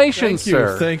 Congratulations,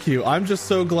 sir. Thank you. I'm just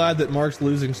so glad that Mark's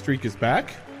losing streak is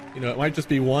back. You know, it might just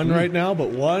be one right now,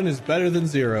 but one is better than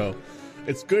zero.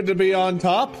 It's good to be on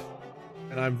top.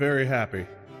 And I'm very happy.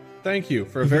 Thank you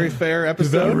for a very fair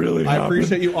episode. Really I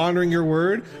appreciate you honoring your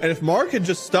word. And if Mark had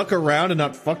just stuck around and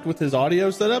not fucked with his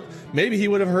audio setup, maybe he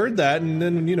would have heard that, and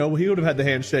then, you know, he would have had the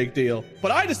handshake deal.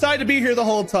 But I decided to be here the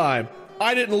whole time.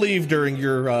 I didn't leave during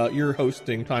your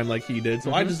hosting time like he did,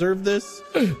 so I deserve this.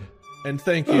 And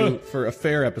thank you for a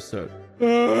fair episode.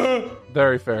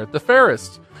 Very fair. The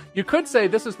fairest. You could say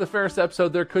this is the fairest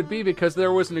episode there could be because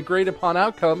there was an agreed upon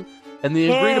outcome, and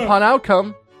the agreed upon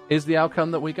outcome is the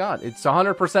outcome that we got. It's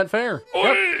 100% fair.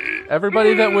 Yep.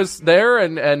 Everybody that was there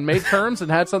and made terms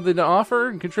and had something to offer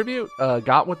and contribute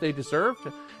got what they deserved,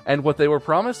 and what they were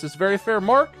promised is very fair.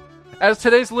 Mark, as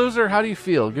today's loser, how do you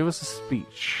feel? Give us a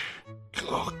speech.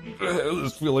 Oh, I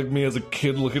just feel like me as a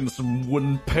kid looking at some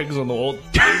wooden pegs on the wall.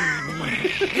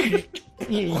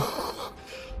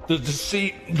 The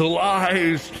deceit, the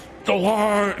lies,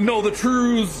 the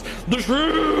truths,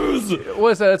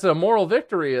 It's a moral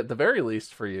victory at the very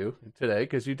least for you today,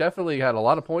 because you definitely had a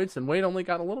lot of points, and Wade only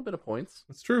got a little bit of points.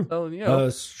 That's true. So, you know,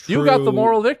 you got the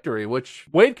moral victory, which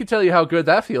Wade could tell you how good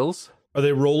that feels. Are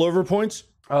they rollover points?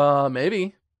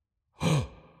 Maybe.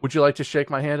 Would you like to shake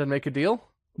my hand and make a deal?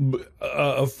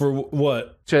 For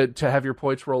what? To have your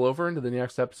points roll over into the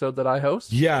next episode that I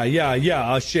host? Yeah.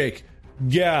 I'll shake.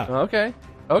 Yeah. Okay.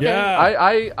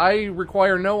 Yeah. I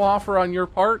require no offer on your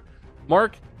part.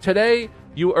 Mark, today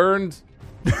you earned...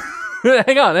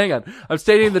 hang on. I'm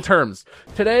stating the terms.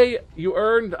 Today you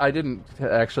earned... I didn't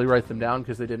actually write them down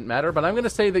because they didn't matter, but I'm going to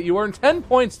say that you earned 10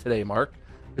 points today, Mark,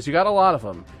 because you got a lot of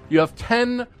them. You have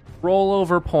 10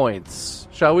 rollover points.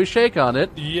 Shall we shake on it?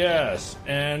 Yes,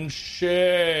 and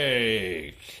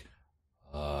shake.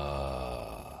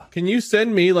 Can you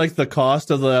send me like the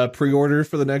cost of the pre-order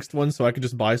for the next one so I can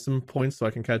just buy some points so I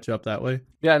can catch up that way?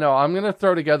 Yeah, no, I'm going to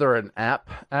throw together an app,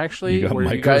 actually,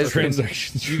 where you guys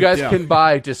microtransactions. can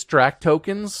buy distract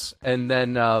tokens, and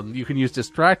then you can use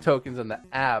distract tokens in the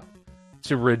app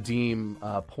to redeem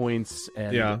points.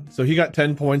 And yeah, so he got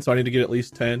 10 points, so I need to get at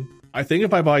least 10. I think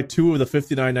if I buy 2 of the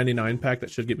 $59.99 pack, that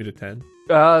should get me to 10.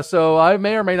 So I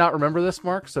may or may not remember this,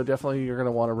 Mark, so definitely you're going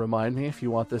to want to remind me if you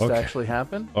want this to actually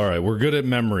happen. All right, we're good at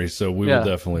memory, so we will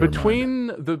definitely Between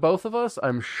the both of us,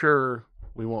 I'm sure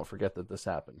we won't forget that this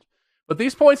happened. But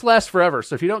these points last forever,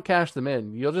 so if you don't cash them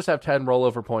in, you'll just have 10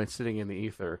 rollover points sitting in the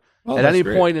ether. At any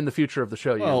point in the future of the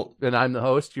show, and I'm the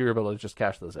host, you're able to just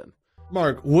cash those in.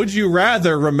 Mark, would you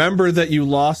rather remember that you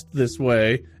lost this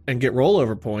way and get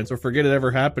rollover points, or forget it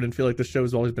ever happened and feel like the show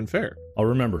has always been fair? I'll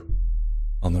remember.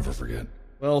 I'll never forget.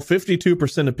 Well,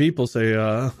 52% of people say,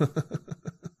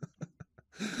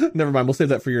 never mind, we'll save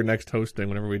that for your next hosting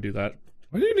whenever we do that.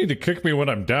 Why do you need to kick me when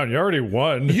I'm down? You already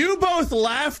won. You both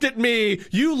laughed at me.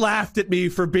 You laughed at me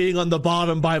for being on the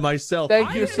bottom by myself.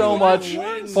 Thank you so much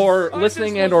for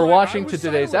listening and or watching to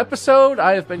today's episode.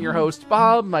 I have been your host,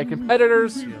 Bob. My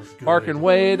competitors, Mark and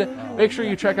Wade. Make sure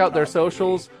you check out their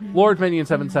socials,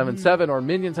 LordMinion777 or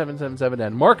Minion777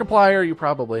 and Markiplier. You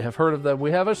probably have heard of them.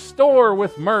 We have a store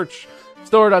with merch,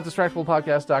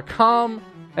 store.distractablepodcast.com.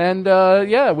 And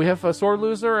we have a sore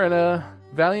loser and a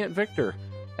valiant victor.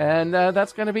 And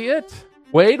that's going to be it.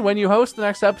 Wade, when you host the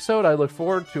next episode, I look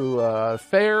forward to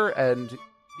fair and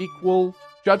equal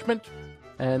judgment.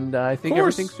 And I think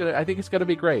it's gonna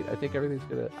be great.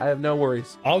 I have no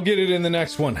worries. I'll get it in the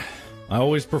next one. I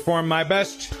always perform my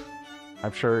best.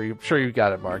 I'm sure you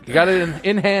got it, Mark. You got it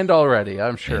in hand already,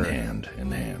 I'm sure.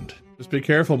 In hand. Just be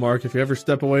careful, Mark. If you ever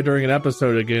step away during an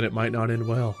episode again, it might not end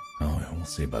well. Oh, we'll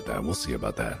see about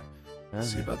that.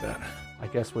 I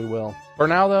guess we will. For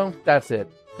now, though, that's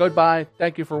it. Goodbye.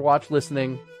 Thank you for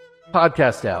listening.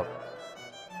 Podcast out.